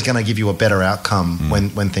is always going to give you a better outcome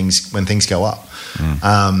when things go up.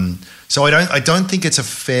 So I don't think it's a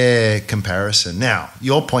fair comparison. Now,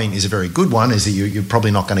 your point is a very good one, is that you're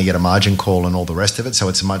probably not going to get a margin call and all the rest of it. So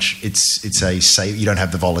it's a safe, you don't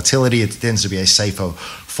have the volatility. It tends to be a safer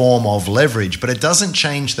form of leverage, but it doesn't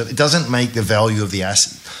it doesn't make the value of the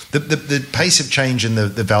asset. The pace of change in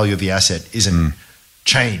the value of the asset isn't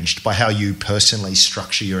changed by how you personally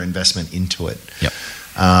structure your investment into it. Yep.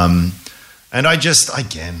 And it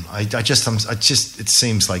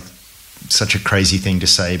seems like such a crazy thing to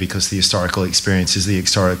say, because the historical experience is the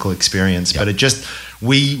historical experience. Yep. But I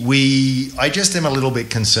just am a little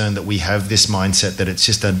bit concerned that we have this mindset that it's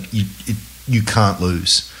just you can't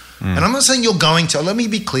lose. And I'm not saying you're going to. Let me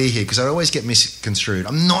be clear here, because I always get misconstrued.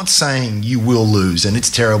 I'm not saying you will lose and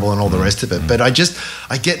it's terrible and all the rest of it. But I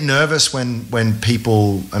get nervous when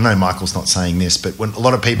people, I know Michael's not saying this, but when a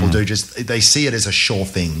lot of people do, they see it as a sure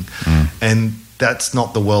thing. And that's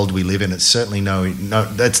not the world we live in. It's certainly no.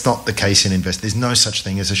 That's not the case in investment. There's no such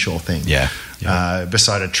thing as a sure thing.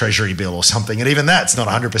 Beside a treasury bill or something, and even that's not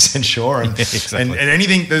 100% sure. And, exactly. and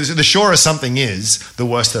anything, the surer something is, the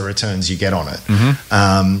worse the returns you get on it.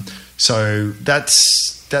 So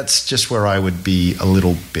that's just where I would be a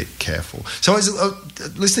little bit careful. So I was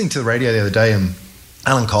listening to the radio the other day, and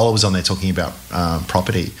Alan Kohler was on there talking about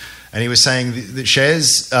property, and he was saying that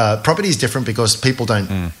shares, property is different because people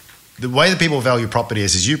don't. The way that people value property,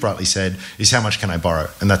 as you rightly said, is how much can I borrow,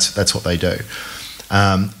 and that's what they do.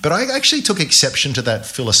 But I actually took exception to that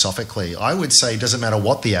philosophically. I would say it doesn't matter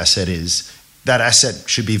what the asset is, that asset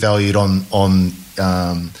should be valued on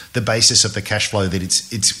the basis of the cash flow that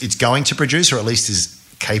it's going to produce, or at least is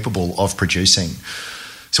capable of producing.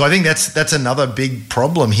 So I think that's another big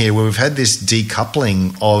problem here, where we've had this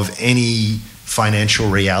decoupling of any financial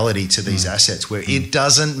reality to these assets, where it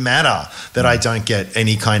doesn't matter that I don't get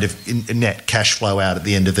any kind of net cash flow out at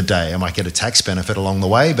the end of the day. I might get a tax benefit along the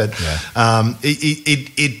way, but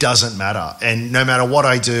it doesn't matter. And no matter what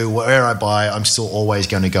I do, where I buy, I'm still always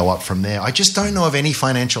going to go up from there. I just don't know of any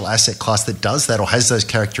financial asset class that does that or has those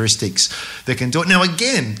characteristics that can do it. Now,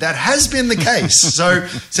 again, that has been the case. So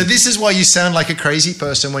this is why you sound like a crazy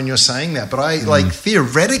person when you're saying that. But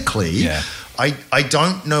theoretically, I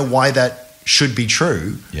don't know why that should be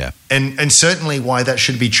true, and certainly why that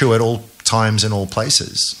should be true at all times and all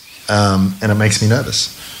places, and it makes me nervous.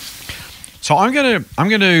 So I'm going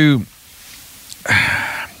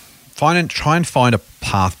to try and find a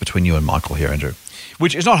path between you and Michael here, Andrew,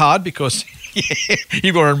 which is not hard because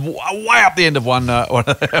you've got way up the end of one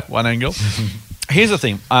angle. Here's the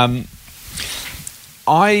thing.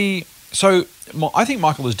 I think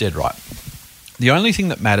Michael is dead right. The only thing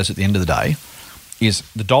that matters at the end of the day is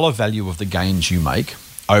the dollar value of the gains you make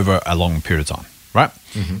over a long period of time, right?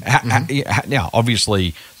 Now,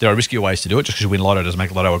 obviously, there are riskier ways to do it. Just because you win Lotto doesn't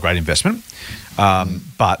make Lotto a great investment.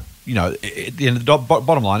 But, at the end of the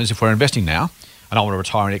bottom line is, if we're investing now and I want to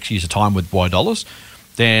retire in X years of time with Y dollars,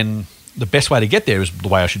 then the best way to get there is the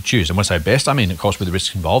way I should choose. And when I say best, I mean, of course, with the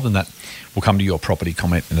risks involved, and that will come to your property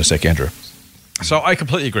comment in a sec, Andrew. So I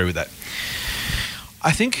completely agree with that.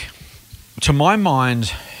 I think, to my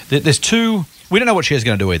mind, there's two. We don't know what shares are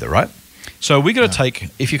going to do either, right? So we got to take,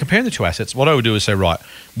 if you're comparing the two assets, what I would do is say, right,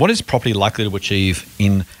 what is property likely to achieve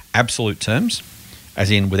in absolute terms, as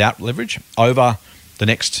in without leverage, over the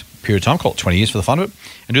next period of time, call it 20 years for the fun of it,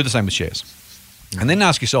 and do the same with shares. And then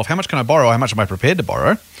ask yourself, how much can I borrow? How much am I prepared to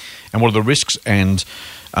borrow? And what are the risks and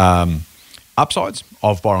upsides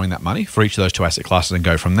of borrowing that money for each of those two asset classes, and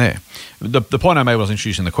go from there. The point I made when I was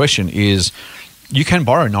introducing the question is you can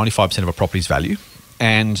borrow 95% of a property's value,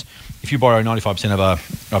 and if you borrow 95% of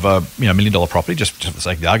a $1 million property, just for the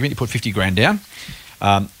sake of the argument, you put 50 grand down.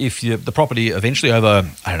 If the property eventually over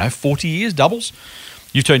 40 years doubles,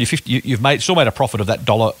 you've turned you've still made a profit of that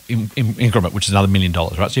dollar increment, which is another $1 million,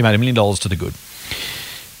 right? So you made $1 million to the good.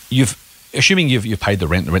 Assuming you've paid the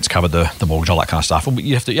rent's covered the mortgage, all that kind of stuff. Well,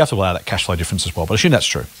 you have to allow that cash flow difference as well. But assume that's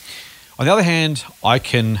true. On the other hand, I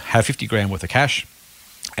can have 50 grand worth of cash,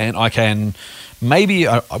 and I can maybe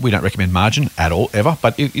we don't recommend margin at all ever,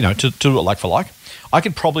 but to do it like for like, I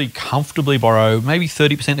could probably comfortably borrow maybe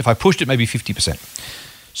 30%. If I pushed it, maybe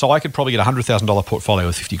 50%. So I could probably get a $100,000 portfolio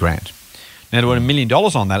with 50 grand. Now, to earn $1 million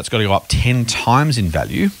on that, it's got to go up 10 times in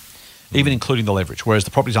value, even including the leverage, whereas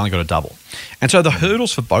the property's only got to double. And so the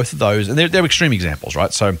hurdles for both of those, and they're extreme examples,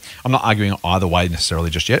 right? So I'm not arguing either way necessarily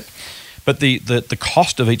just yet, but the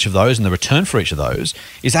cost of each of those and the return for each of those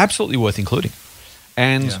is absolutely worth including.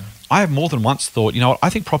 And I have more than once thought, I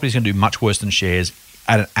think property's going to do much worse than shares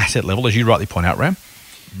at an asset level, as you rightly point out, Ram.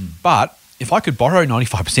 But if I could borrow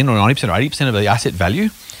 95% or 90% or 80% of the asset value,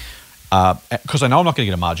 because I know I'm not going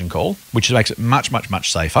to get a margin call, which makes it much, much,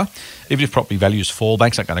 much safer. Even if property values fall,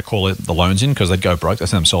 banks aren't going to call the loans in because they'd go broke. They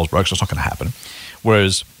send themselves broke, so it's not going to happen.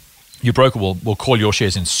 Whereas your broker will call your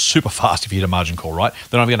shares in super fast if you hit a margin call, right?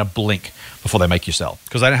 They're not going to blink before they make you sell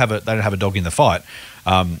because they don't have a dog in the fight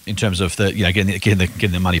in terms of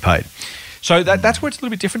getting the money paid. So that's where it's a little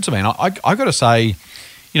bit different to me. And I got to say,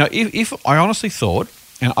 if I honestly thought,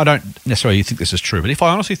 and I don't necessarily think this is true, but if I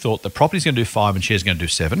honestly thought that property's going to do 5 and shares are going to do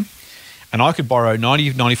 7, and I could borrow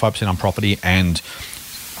 95% on property and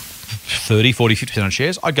 30, 40, 50% on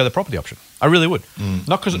shares, I'd go the property option. I really would.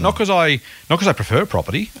 Not because I prefer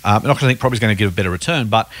property, not because I think property is going to give a better return,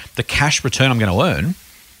 but the cash return I'm going to earn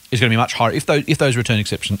is going to be much higher if those return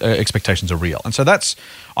expectations are real. And so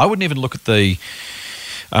I wouldn't even look at the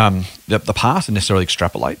past and necessarily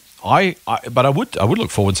extrapolate. But I would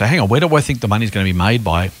look forward and say, hang on, where do I think the money is going to be made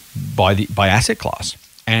by asset class?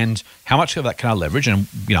 And how much of that can I leverage? And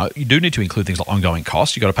you do need to include things like ongoing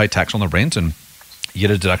costs. You've got to pay tax on the rent, and you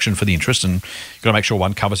get a deduction for the interest, and you've got to make sure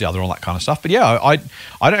one covers the other, all that kind of stuff. But I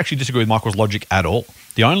don't actually disagree with Michael's logic at all.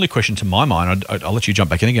 The only question to my mind, I'll let you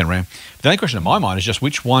jump back in again, Ram. The only question to my mind is just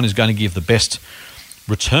which one is going to give the best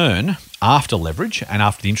return after leverage and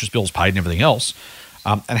after the interest bills paid and everything else,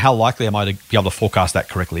 and how likely am I to be able to forecast that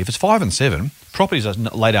correctly? If it's 5 and 7, properties are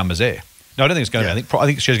lay down misere. No, I don't think it's going to be. I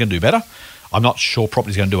think shares are going to do better. I'm not sure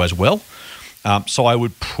property's going to do as well. So I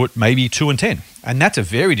would put maybe 2 and 10. And that's a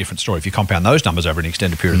very different story if you compound those numbers over an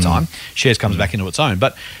extended period of time. Shares comes back into its own.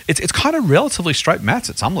 But it's kind of relatively straight maths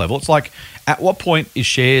at some level. It's like, at what point is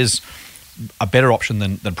shares a better option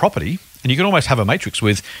than property? And you can almost have a matrix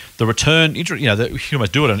with the return, you can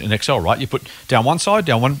almost do it in Excel, right? You put down one side,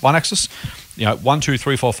 down one axis, 1, 2,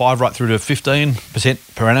 3, 4, 5, right through to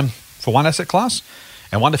 15% per annum for one asset class,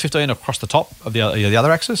 and 1 to 15 across the top of the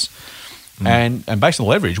other axis. And based on the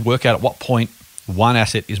leverage, work out at what point one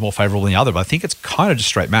asset is more favourable than the other. But I think it's kind of just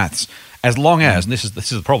straight maths, as long as, and this is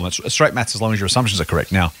the problem, it's straight maths as long as your assumptions are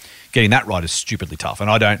correct. Now, getting that right is stupidly tough,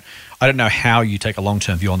 and I don't know how you take a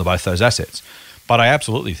long-term view on both those assets. But I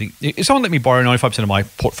absolutely think if someone let me borrow 95% of my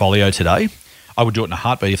portfolio today, I would do it in a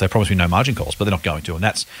heartbeat if they promised me no margin calls, but they're not going to. And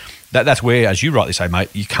that's where, as you rightly say, mate,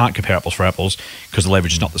 you can't compare apples for apples because the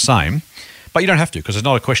leverage is not the same. But you don't have to, because it's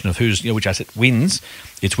not a question of which asset wins.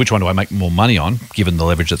 It's which one do I make more money on, given the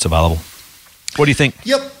leverage that's available. What do you think?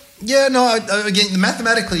 Yep. Yeah, no, again,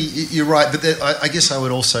 mathematically, you're right. But I guess I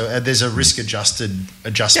would also add there's a risk-adjusted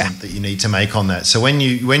adjustment that you need to make on that. So when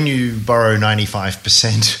you borrow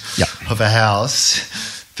 95% of a house,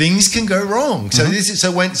 things can go wrong. So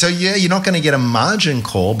you're not going to get a margin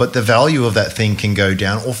call, but the value of that thing can go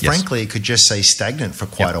down, or frankly, it could just stay stagnant for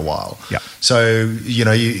quite a while. Yep. So you're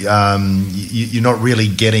not really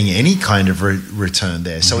getting any kind of return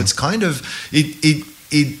there. So it's kind of it.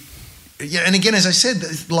 Yeah, and again, as I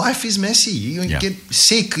said, life is messy. You get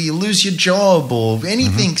sick, or you lose your job, or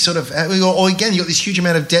anything sort of, or again, you got this huge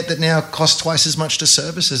amount of debt that now costs twice as much to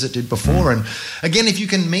service as it did before. And again, if you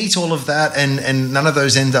can meet all of that, and none of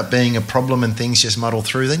those end up being a problem, and things just muddle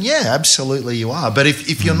through, then absolutely you are. But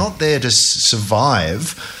if you're not there to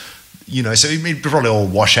survive, So it probably all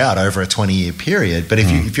wash out over a 20-year period. But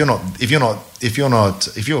if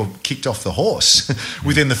you're kicked off the horse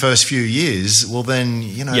within the first few years, well then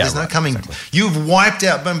there's no coming. Exactly. You've wiped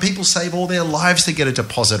out. When people save all their lives to get a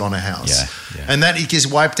deposit on a house, and that it gets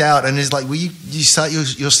wiped out, and it's like, well,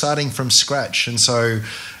 you're starting from scratch, and so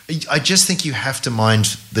I just think you have to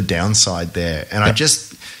mind the downside there, and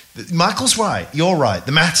Michael's right. You're right.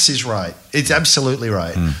 The maths is right. It's absolutely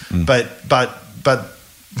right. But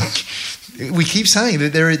we keep saying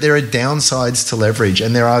that there are downsides to leverage,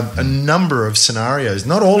 and there are a number of scenarios,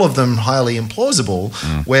 not all of them highly implausible,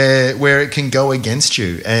 where it can go against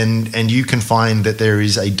you, and you can find that there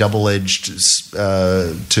is a double-edged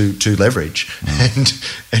to leverage, and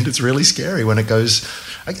it's really scary when it goes.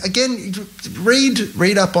 Again,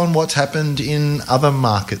 read up on what's happened in other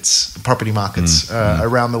markets, property markets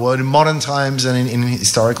around the world in modern times and in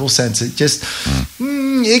historical sense. It just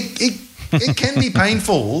it can be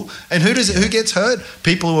painful, and who gets hurt?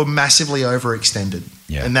 People who are massively overextended,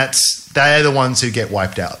 and they're the ones who get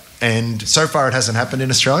wiped out. And so far, it hasn't happened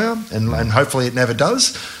in Australia, and hopefully, it never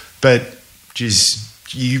does. But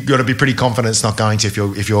you've got to be pretty confident it's not going to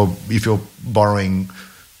if you're borrowing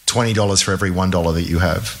 $20 for every $1 that you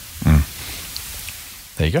have.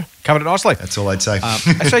 There you go. Covered it nicely. That's all I'd say.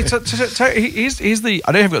 So here's the.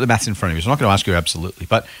 I don't have got the maths in front of me, so I'm not going to ask you absolutely.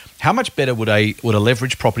 But how much better would a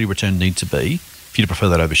leveraged property return need to be for you to prefer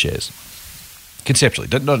that over shares? Conceptually,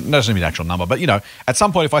 not necessarily an actual number, but at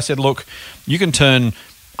some point, if I said, look, you can turn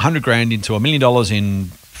 $100,000 into $1 million in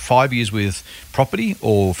 5 years with property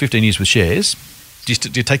or 15 years with shares, do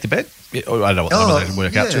you take the bet? I don't know what the numbers can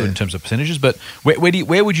work out to in terms of percentages, but where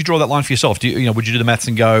would you draw that line for yourself? Would you do the maths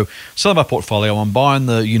and go, selling my portfolio, I'm buying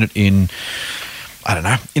the unit in, I don't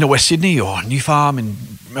know, in West Sydney or New Farm in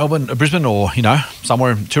Melbourne, or Brisbane, or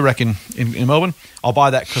somewhere in Toorak in Melbourne. I'll buy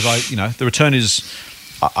that because the return is,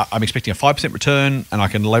 I'm expecting a 5% return, and I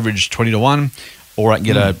can leverage 20 to 1, or I can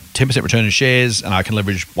get a 10% return in shares, and I can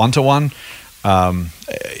leverage 1 to 1. How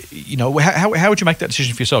would you make that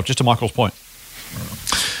decision for yourself? Just to Michael's point.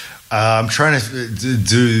 I'm trying to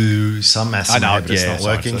do some maths, but it's not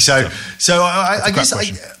working. So I guess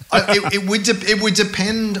it would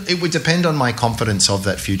depend. It would depend on my confidence of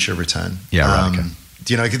that future return.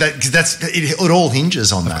 Because it all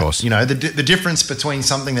hinges on that. Of course. The difference between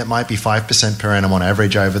something that might be 5% per annum on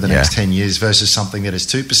average over the next 10 years versus something that is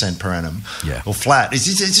 2% per annum or flat. It's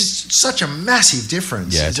just such a massive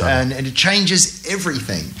difference, and it changes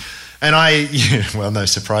everything. And no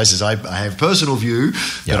surprises. I have a personal view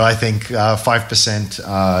that I think 5%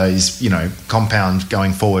 is compound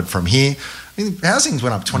going forward from here. I mean, housing's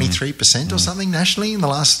went up 23% or something nationally in the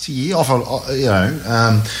last year off a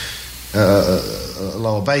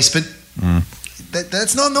lower base, but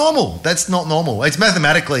that's not normal. That's not normal. It's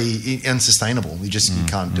mathematically unsustainable. You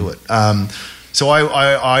can't do it. So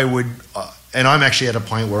I would. And I'm actually at a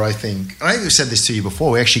point where I think I've said this to you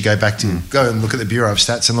before. We actually go and look at the Bureau of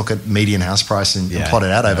Stats and look at median house price and plot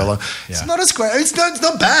it out over. It's not as great. It's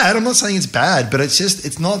not bad. I'm not saying it's bad, but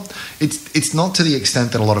it's not to the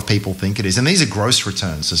extent that a lot of people think it is. And these are gross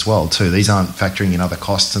returns as well too. These aren't factoring in other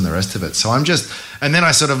costs and the rest of it. So and then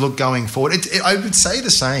I sort of look going forward. I would say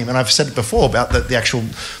the same, and I've said it before about the actual.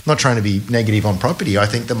 Not trying to be negative on property. I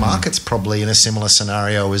think the market's probably in a similar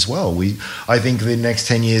scenario as well. I think the next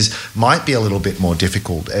 10 years might be a little bit more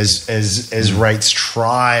difficult as rates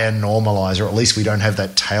try and normalize, or at least we don't have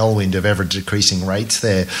that tailwind of ever decreasing rates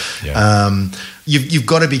there. You've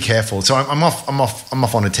got to be careful. So I'm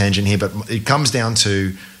off on a tangent here, but it comes down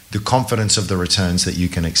to the confidence of the returns that you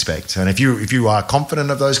can expect. And if you are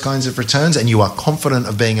confident of those kinds of returns, and you are confident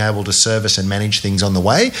of being able to service and manage things on the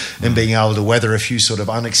way, and being able to weather a few sort of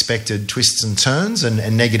unexpected twists and turns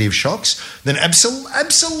and negative shocks, then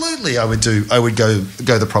absolutely I would go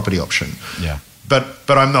the property option. Yeah. But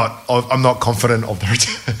I'm not confident of the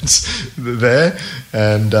returns there,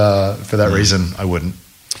 and for that reason I wouldn't.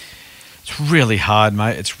 It's really hard,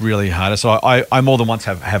 mate. It's really hard. So I more than once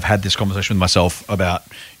have had this conversation with myself about,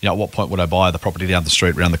 at what point would I buy the property down the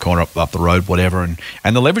street, around the corner, up the road, whatever.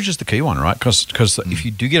 And the leverage is the key one, right? Because if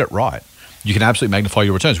you do get it right, you can absolutely magnify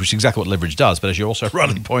your returns, which is exactly what leverage does. But as you also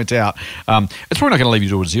rightly point out, it's probably not going to leave you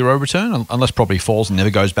to a zero return unless property falls and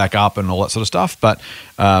never goes back up and all that sort of stuff. But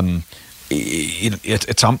at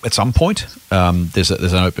some point, there's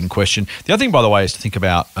an open question. The other thing, by the way, is to think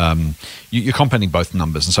about you're compounding both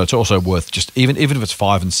numbers, and so it's also worth just even if it's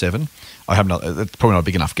 5 and 7. It's probably not a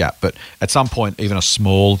big enough gap, but at some point, even a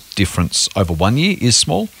small difference over 1 year is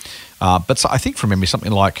small. But so I think from memory,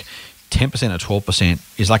 something like 10% or 12%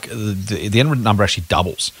 is like the end number actually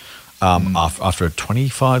doubles after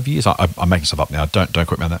 25 years. I'm making stuff up now. Don't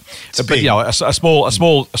quote me on that. But big. you know, a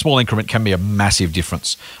small increment can be a massive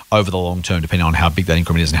difference over the long term, depending on how big that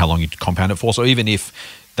increment is and how long you compound it for. So even if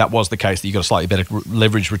that was the case, that you got a slightly better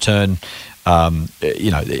leverage return,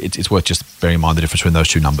 it's worth just bearing in mind the difference between those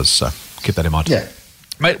two numbers. So keep that in mind. Yeah.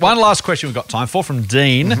 Mate, one last question we've got time for from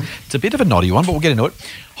Dean. It's a bit of a naughty one, but we'll get into it.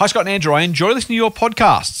 Hi, Scott and Andrew. I enjoy listening to your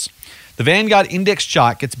podcasts. The Vanguard index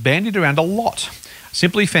chart gets bandied around a lot.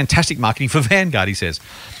 Simply fantastic marketing for Vanguard, he says.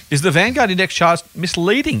 Is the Vanguard index chart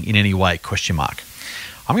misleading in any way? ?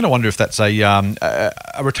 I'm going to wonder if that's a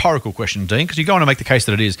rhetorical question, Dean, because you go on to make the case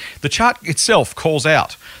that it is. The chart itself calls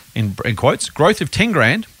out, in quotes, growth of 10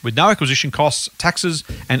 grand with no acquisition costs, taxes,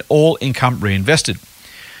 and all income reinvested.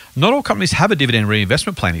 Not all companies have a dividend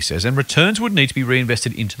reinvestment plan, he says, and returns would need to be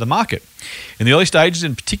reinvested into the market. In the early stages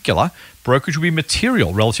in particular, brokerage would be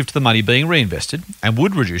material relative to the money being reinvested and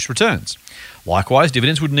would reduce returns. Likewise,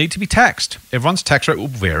 dividends would need to be taxed. Everyone's tax rate will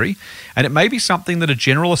vary, and it may be something that a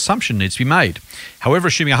general assumption needs to be made. However,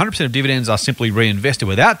 assuming 100% of dividends are simply reinvested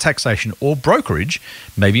without taxation or brokerage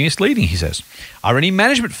may be misleading, he says. Are any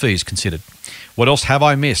management fees considered? What else have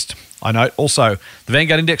I missed? I note also the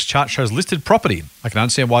Vanguard Index chart shows listed property. I can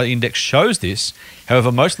understand why the index shows this.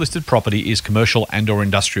 However, most listed property is commercial and or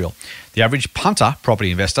industrial. The average punter property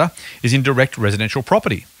investor is in direct residential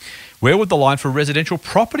property. Where would the line for residential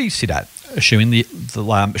property sit at? Assuming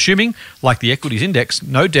like the equities index,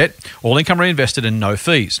 no debt, all income reinvested and no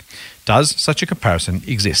fees. Does such a comparison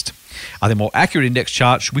exist? Are there more accurate index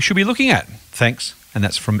charts we should be looking at? Thanks. And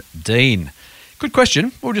that's from Dean. Good question.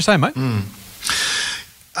 What would you say, mate?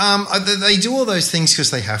 They do all those things because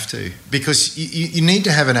they have to. Because you need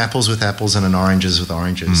to have an apples with apples and an oranges with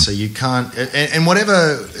oranges. So you can't, and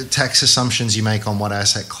whatever tax assumptions you make on what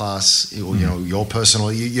asset class, or your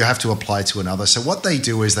personal, you have to apply to another. So what they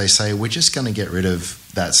do is they say we're just going to get rid of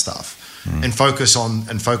that stuff. And focus on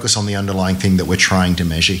the underlying thing that we're trying to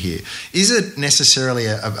measure here. Is it necessarily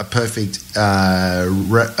a perfect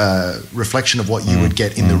reflection of what you would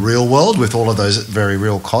get in the real world with all of those very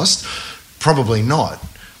real costs? Probably not.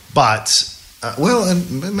 But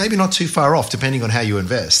and maybe not too far off, depending on how you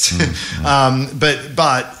invest. But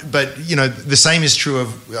the same is true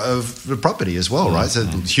of the property as well, right? So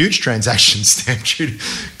huge transaction stamp duty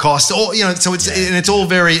costs, so it's all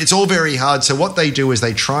very hard. So what they do is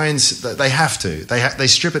they try and they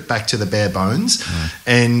strip it back to the bare bones,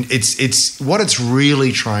 and it's what it's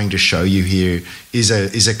really trying to show you here is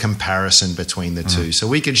a comparison between the two. So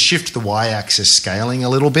we could shift the y-axis scaling a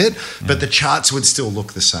little bit, but the charts would still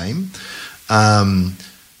look the same.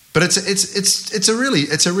 But it's a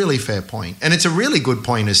really fair point, and it's a really good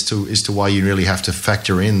point as to why you really have to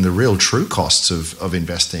factor in the real true costs of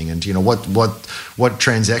investing, and what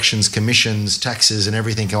transactions, commissions, taxes, and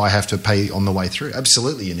everything do I have to pay on the way through.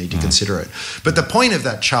 Absolutely, you need to consider it. But the point of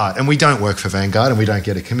that chart, and we don't work for Vanguard, and we don't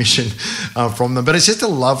get a commission from them, but it's just a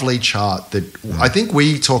lovely chart that I think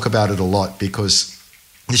we talk about it a lot because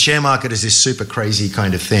the share market is this super crazy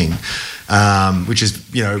kind of thing, which is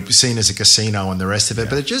seen as a casino and the rest of it.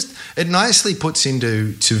 But it nicely puts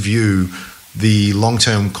into view the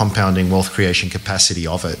long-term compounding wealth creation capacity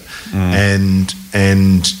of it, and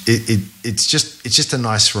it's just a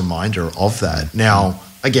nice reminder of that. Now,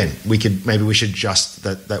 again, we should adjust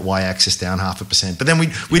that y-axis down 0.5%, but then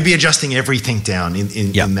we'd be adjusting everything down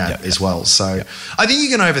in that as well. So I think you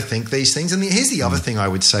can overthink these things. And here's the other thing I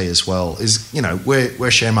would say as well is,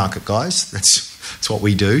 we're share market guys. That's what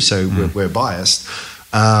we do. So we're biased.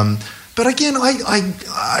 But again,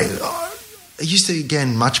 I used to,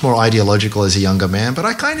 again, much more ideological as a younger man, but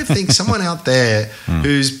I kind of think someone out there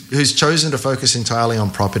who's chosen to focus entirely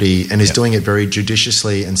on property and is doing it very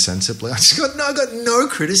judiciously and sensibly, I got no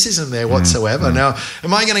criticism there whatsoever. Now,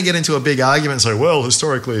 am I going to get into a big argument and say, well,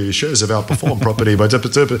 historically shares have outperformed property by just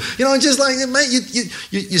like, mate,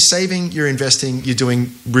 you're saving, you're investing, you're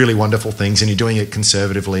doing really wonderful things, and you're doing it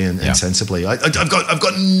conservatively and sensibly. I've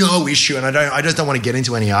got no issue, and I just don't want to get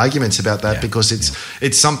into any arguments about that because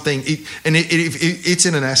it's something, it's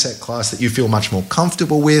in an asset class that you feel much more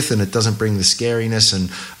comfortable with, and it doesn't bring the scariness and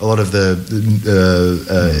a lot of the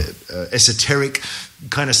esoteric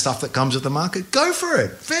kind of stuff that comes with the market. Go for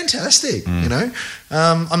it. Fantastic.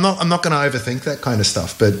 I'm not going to overthink that kind of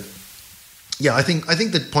stuff. But yeah, I think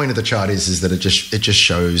the point of the chart is that it just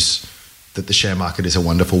shows that the share market is a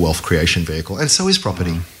wonderful wealth creation vehicle, and so is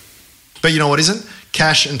property. But you know what isn't?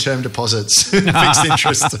 Cash and term deposits, fixed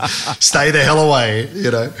interest, stay the hell away.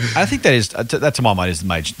 I think that to my mind is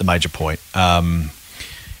the major point.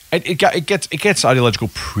 It gets ideological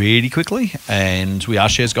pretty quickly, and we are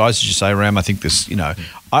shares guys, as you say, Ram. I think this,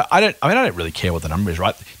 I don't really care what the number is,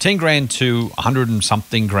 right? 10 grand to 100 and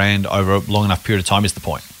something grand over a long enough period of time is the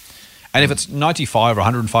point. And if it's 95 or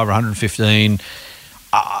 105 or 115,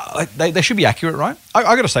 they should be accurate, right?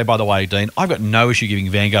 I got to say, by the way, Dean, I've got no issue giving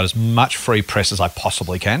Vanguard as much free press as I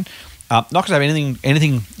possibly can. Not because I have anything,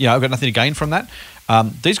 I've got nothing to gain from that.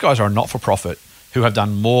 These guys are a not-for-profit who have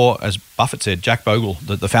done more, as Buffett said, Jack Bogle,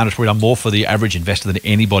 the founder's probably done more for the average investor than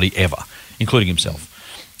anybody ever, including himself.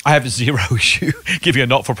 I have zero issue giving a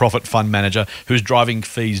not-for-profit fund manager who's driving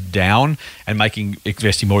fees down and making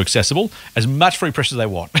investing more accessible as much free press as they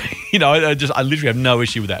want. I literally have no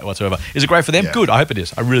issue with that whatsoever. Is it great for them? Yeah. Good. I hope it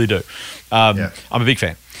is. I really do. I'm a big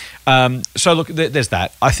fan. So look, there's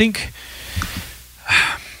that. I think.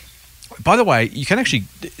 By the way, you can actually,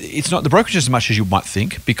 it's not the brokerage as much as you might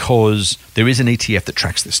think, because there is an ETF that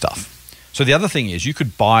tracks this stuff. So the other thing is you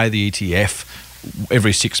could buy the ETF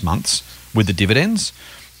every 6 months with the dividends,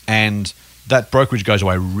 and that brokerage goes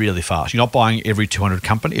away really fast. You're not buying every one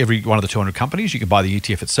of the 200 companies. You can buy the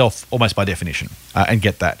ETF itself almost by definition and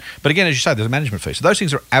get that. But again, as you say, there's a management fee. So those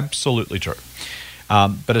things are absolutely true.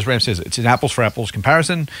 But as Ram says, it's an apples for apples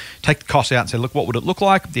comparison. Take the cost out and say, look, what would it look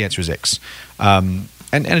like? The answer is X.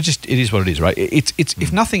 And it is what it is, right? It's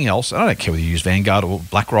if nothing else, I don't care whether you use Vanguard or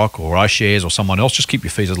BlackRock or iShares or someone else, just keep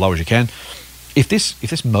your fees as low as you can. If this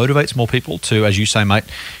motivates more people to, as you say, mate,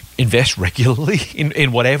 invest regularly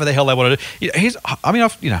in whatever the hell they want to do.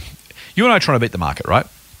 You and I are trying to beat the market, right?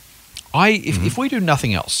 If we do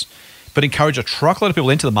nothing else but encourage a truckload of people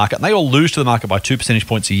into the market and they all lose to the market by 2 percentage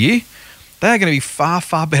points a year, they are going to be far,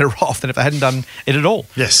 far better off than if they hadn't done it at all.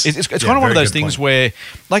 Yes. It's kind of one of those things where,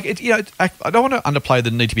 I don't want to underplay the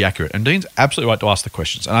need to be accurate. And Dean's absolutely right to ask the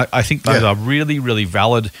questions. And I think those are really, really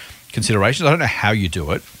valid considerations. I don't know how you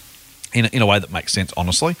do it in a way that makes sense,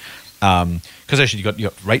 honestly. Because actually you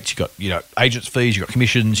got rates, you got agents' fees, you got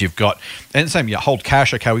commissions, you've got, and the same, hold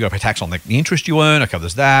cash. Okay, we got to pay tax on the interest you earn. Okay,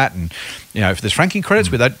 there's that, and if there's franking credits,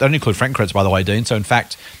 they don't include franking credits, by the way, Dean. So in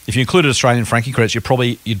fact, if you included Australian franking credits, you'd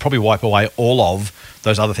probably wipe away all of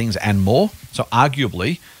those other things and more. So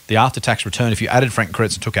arguably, the after-tax return, if you added franking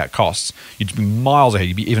credits and took out costs, you'd be miles ahead.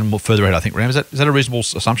 You'd be even more further ahead, I think. Ram, is that a reasonable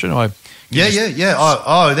assumption? Yeah.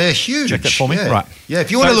 Oh, they're huge. Check that for me. Yeah. Right. Yeah,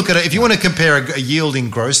 if you want to look at it, if you want to compare a yield in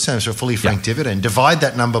gross terms for a fully franked dividend, divide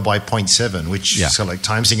that number by 0.7, which is so like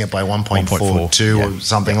timesing it by 1.42 or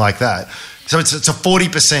something like that. So it's a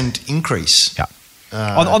 40% increase. Yeah.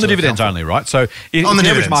 On the dividends only, right? So if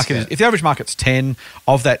the average market's 10,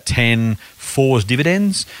 of that 10, 4's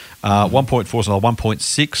dividends, 1.4 is another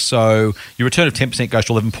 1.6. So your return of 10% goes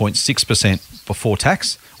to 11.6% before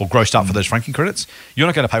tax, or grossed up for those franking credits. You're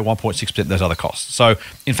not going to pay 1.6% of those other costs. So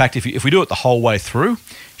in fact, if we do it the whole way through,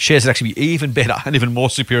 shares would actually be even better and even more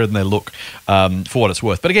superior than they look for what it's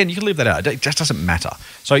worth. But again, you can leave that out. It just doesn't matter.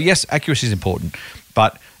 So yes, accuracy is important,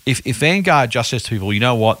 but if Vanguard just says to people, you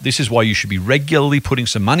know what, this is why you should be regularly putting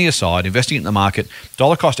some money aside, investing it in the market,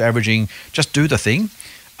 dollar cost averaging, just do the thing,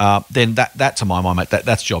 then that to my mind, mate,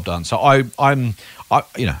 that's job done. So again,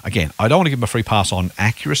 I don't want to give them a free pass on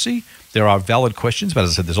accuracy. There are valid questions, but as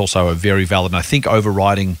I said, there's also a very valid and I think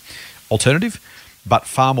overriding alternative. But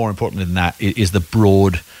far more important than that is the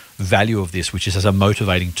broad value of this, which is as a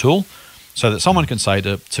motivating tool, so that someone can say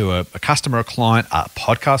to a customer, a client, a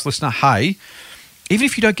podcast listener, hey, even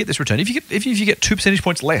if you don't get this return, if you get 2 percentage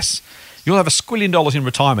points less, you'll have $1 squillion in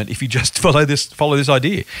retirement if you just follow this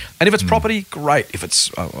idea. And if it's property, great. If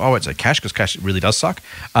it's, I won't say cash, because cash really does suck.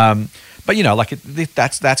 But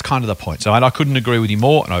that's kind of the point. So I couldn't agree with you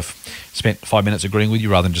more, and I've spent 5 minutes agreeing with you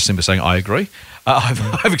rather than just simply saying I agree.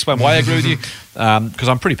 I've explained why I agree with you, because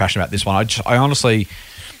I'm pretty passionate about this one. I honestly,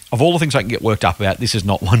 of all the things I can get worked up about, this is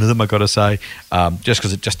not one of them, I've got to say, just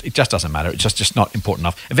because it just doesn't matter. It's just not important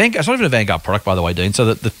enough. It's not even a Vanguard product, by the way, Dean.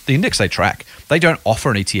 So the index they track, they don't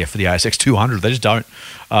offer an ETF for the ASX 200. They just don't.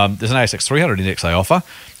 There's an ASX 300 index they offer.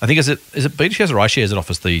 I think, is it BetaShares or iShares that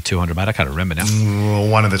offers the 200, mate? I can't remember now. Well,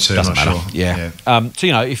 one of the two, doesn't matter. Sure. Yeah.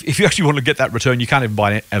 So, if you actually want to get that return, you can't even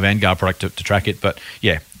buy a Vanguard product to track it. But,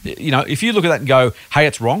 yeah, if you look at that and go, hey,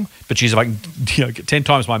 it's wrong, but geez, if I can get 10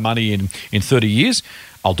 times my money in 30 years,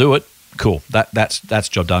 I'll do it. Cool. That's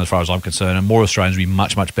job done as far as I'm concerned. And more Australians will be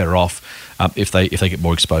much, much better off if they get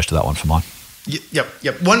more exposed to that one for mine.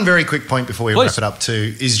 Yep. One very quick point before we wrap it up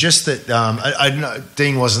too is just that I know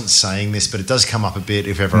Dean wasn't saying this, but it does come up a bit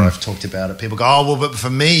if ever I've talked about it. People go, oh, well, but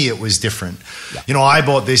for me it was different. Yeah. I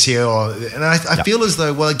bought this here. And I feel as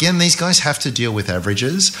though, well, again, these guys have to deal with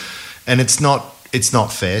averages, and it's not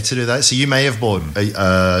fair to do that. So you may have bought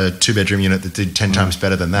a 2-bedroom unit that did 10 times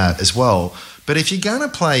better than that as well. But if you're going to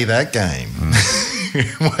play that game,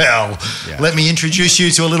 well, let me introduce you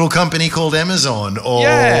to a little company called Amazon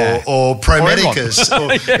or Pro Medicus,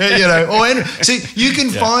 So you can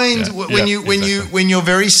find when you're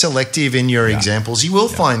very selective in your examples, you will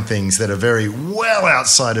find things that are very well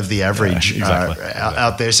outside of the average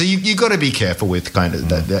out there. So you got to be careful with kind of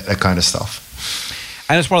that kind of stuff.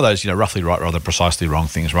 And it's one of those, roughly right rather than precisely wrong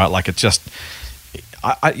things, right? Like it's just,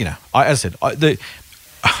 as I said,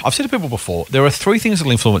 I've said to people before, there are three things that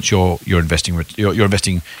will influence your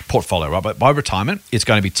investing portfolio, right? But by retirement, it's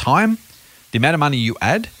going to be time, the amount of money you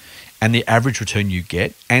add, and the average return you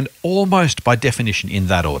get, and almost by definition in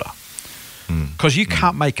that order. Because you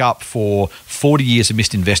can't make up for 40 years of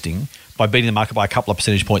missed investing by beating the market by a couple of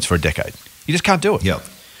percentage points for a decade. You just can't do it.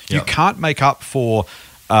 You can't make up for,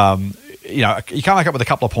 you can't make up with a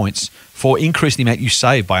couple of points for increasing the amount you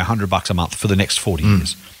save by $100 a month for the next 40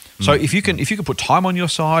 years. So if you can put time on your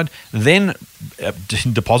side, then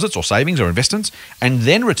deposits or savings or investments, and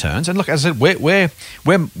then returns. And look, as I said, we're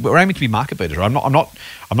aiming to be market beaters. Right? I'm not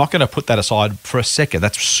going to put that aside for a second.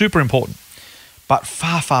 That's super important, but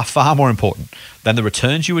far, far, far more important than the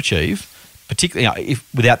returns you achieve. Particularly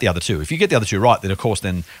without the other two. If you get the other two right, then of course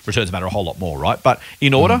then returns matter a whole lot more, right? But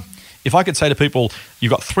in order, if I could say to people,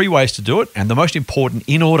 you've got three ways to do it, and the most important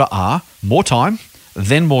in order are more time,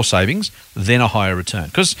 then more savings, then a higher return.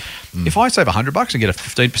 Because if I save $100 and get a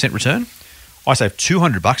 15% return, I save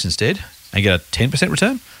 $200 instead and get a 10%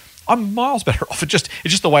 return, I'm miles better off. It's just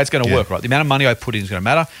the way it's going to work, right? The amount of money I put in is going to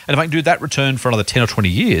matter. And if I can do that return for another 10 or 20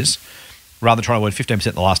 years, rather than trying to earn 15%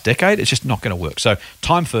 in the last decade, it's just not going to work. So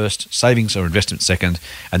time first, savings or investment second,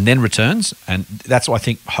 and then returns. And that's what I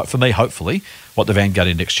think, for me, hopefully, what the Vanguard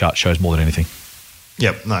Index chart shows more than anything.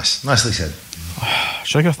 Yep, nice. Nicely said.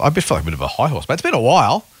 Should I go? I feel like a bit of a high horse, but it's been a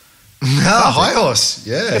while. High horse.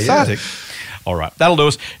 Yeah, cathartic. All right, that'll do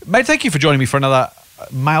us. Mate, thank you for joining me for another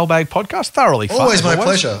Mailbag podcast. Thoroughly fun. Always my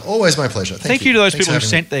pleasure. Always my pleasure. Thank you to those people who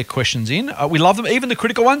sent their questions in. We love them, even the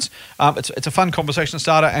critical ones. It's a fun conversation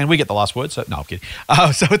starter, and we get the last word. So no, I'm kidding.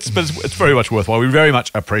 So it's very much worthwhile. We very much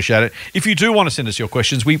appreciate it. If you do want to send us your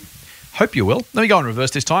questions, we hope you will. Let me go in reverse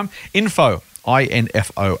this time. Info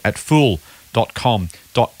at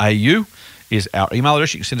fool.com.au is our email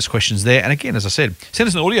address. You can send us questions there. And again, as I said, send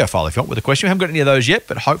us an audio file if you want with a question. We haven't got any of those yet,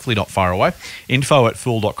 but hopefully not far away. Info at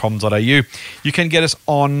fool.com.au. You can get us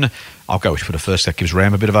on, I'll go with Twitter first. That gives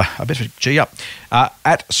Ram a bit of a G up.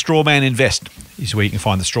 At Strawman Invest is where you can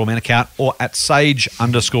find the Strawman account, or at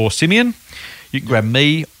Sage_Simeon. You can grab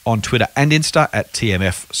me on Twitter and Insta at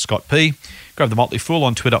TMF Scott P. Grab The Motley Fool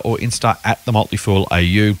on Twitter or Insta at The Motley Fool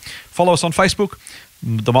AU. Follow us on Facebook,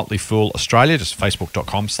 The Motley Fool Australia, just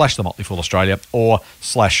facebook.com/The Motley Fool Australia or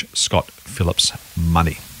 /Scott Phillips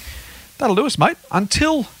Money. That'll do us, mate.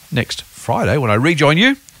 Until next Friday when I rejoin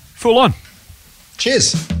you, Fool on.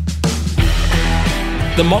 Cheers.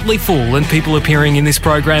 The Motley Fool and people appearing in this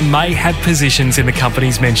program may have positions in the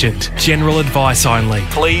companies mentioned. General advice only.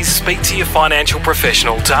 Please speak to your financial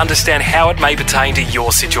professional to understand how it may pertain to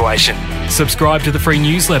your situation. Subscribe to the free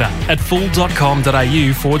newsletter at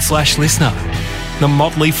fool.com.au/listener. The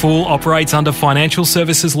Motley Fool operates under Financial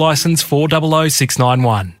Services Licence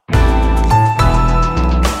 400691.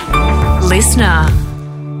 Listener.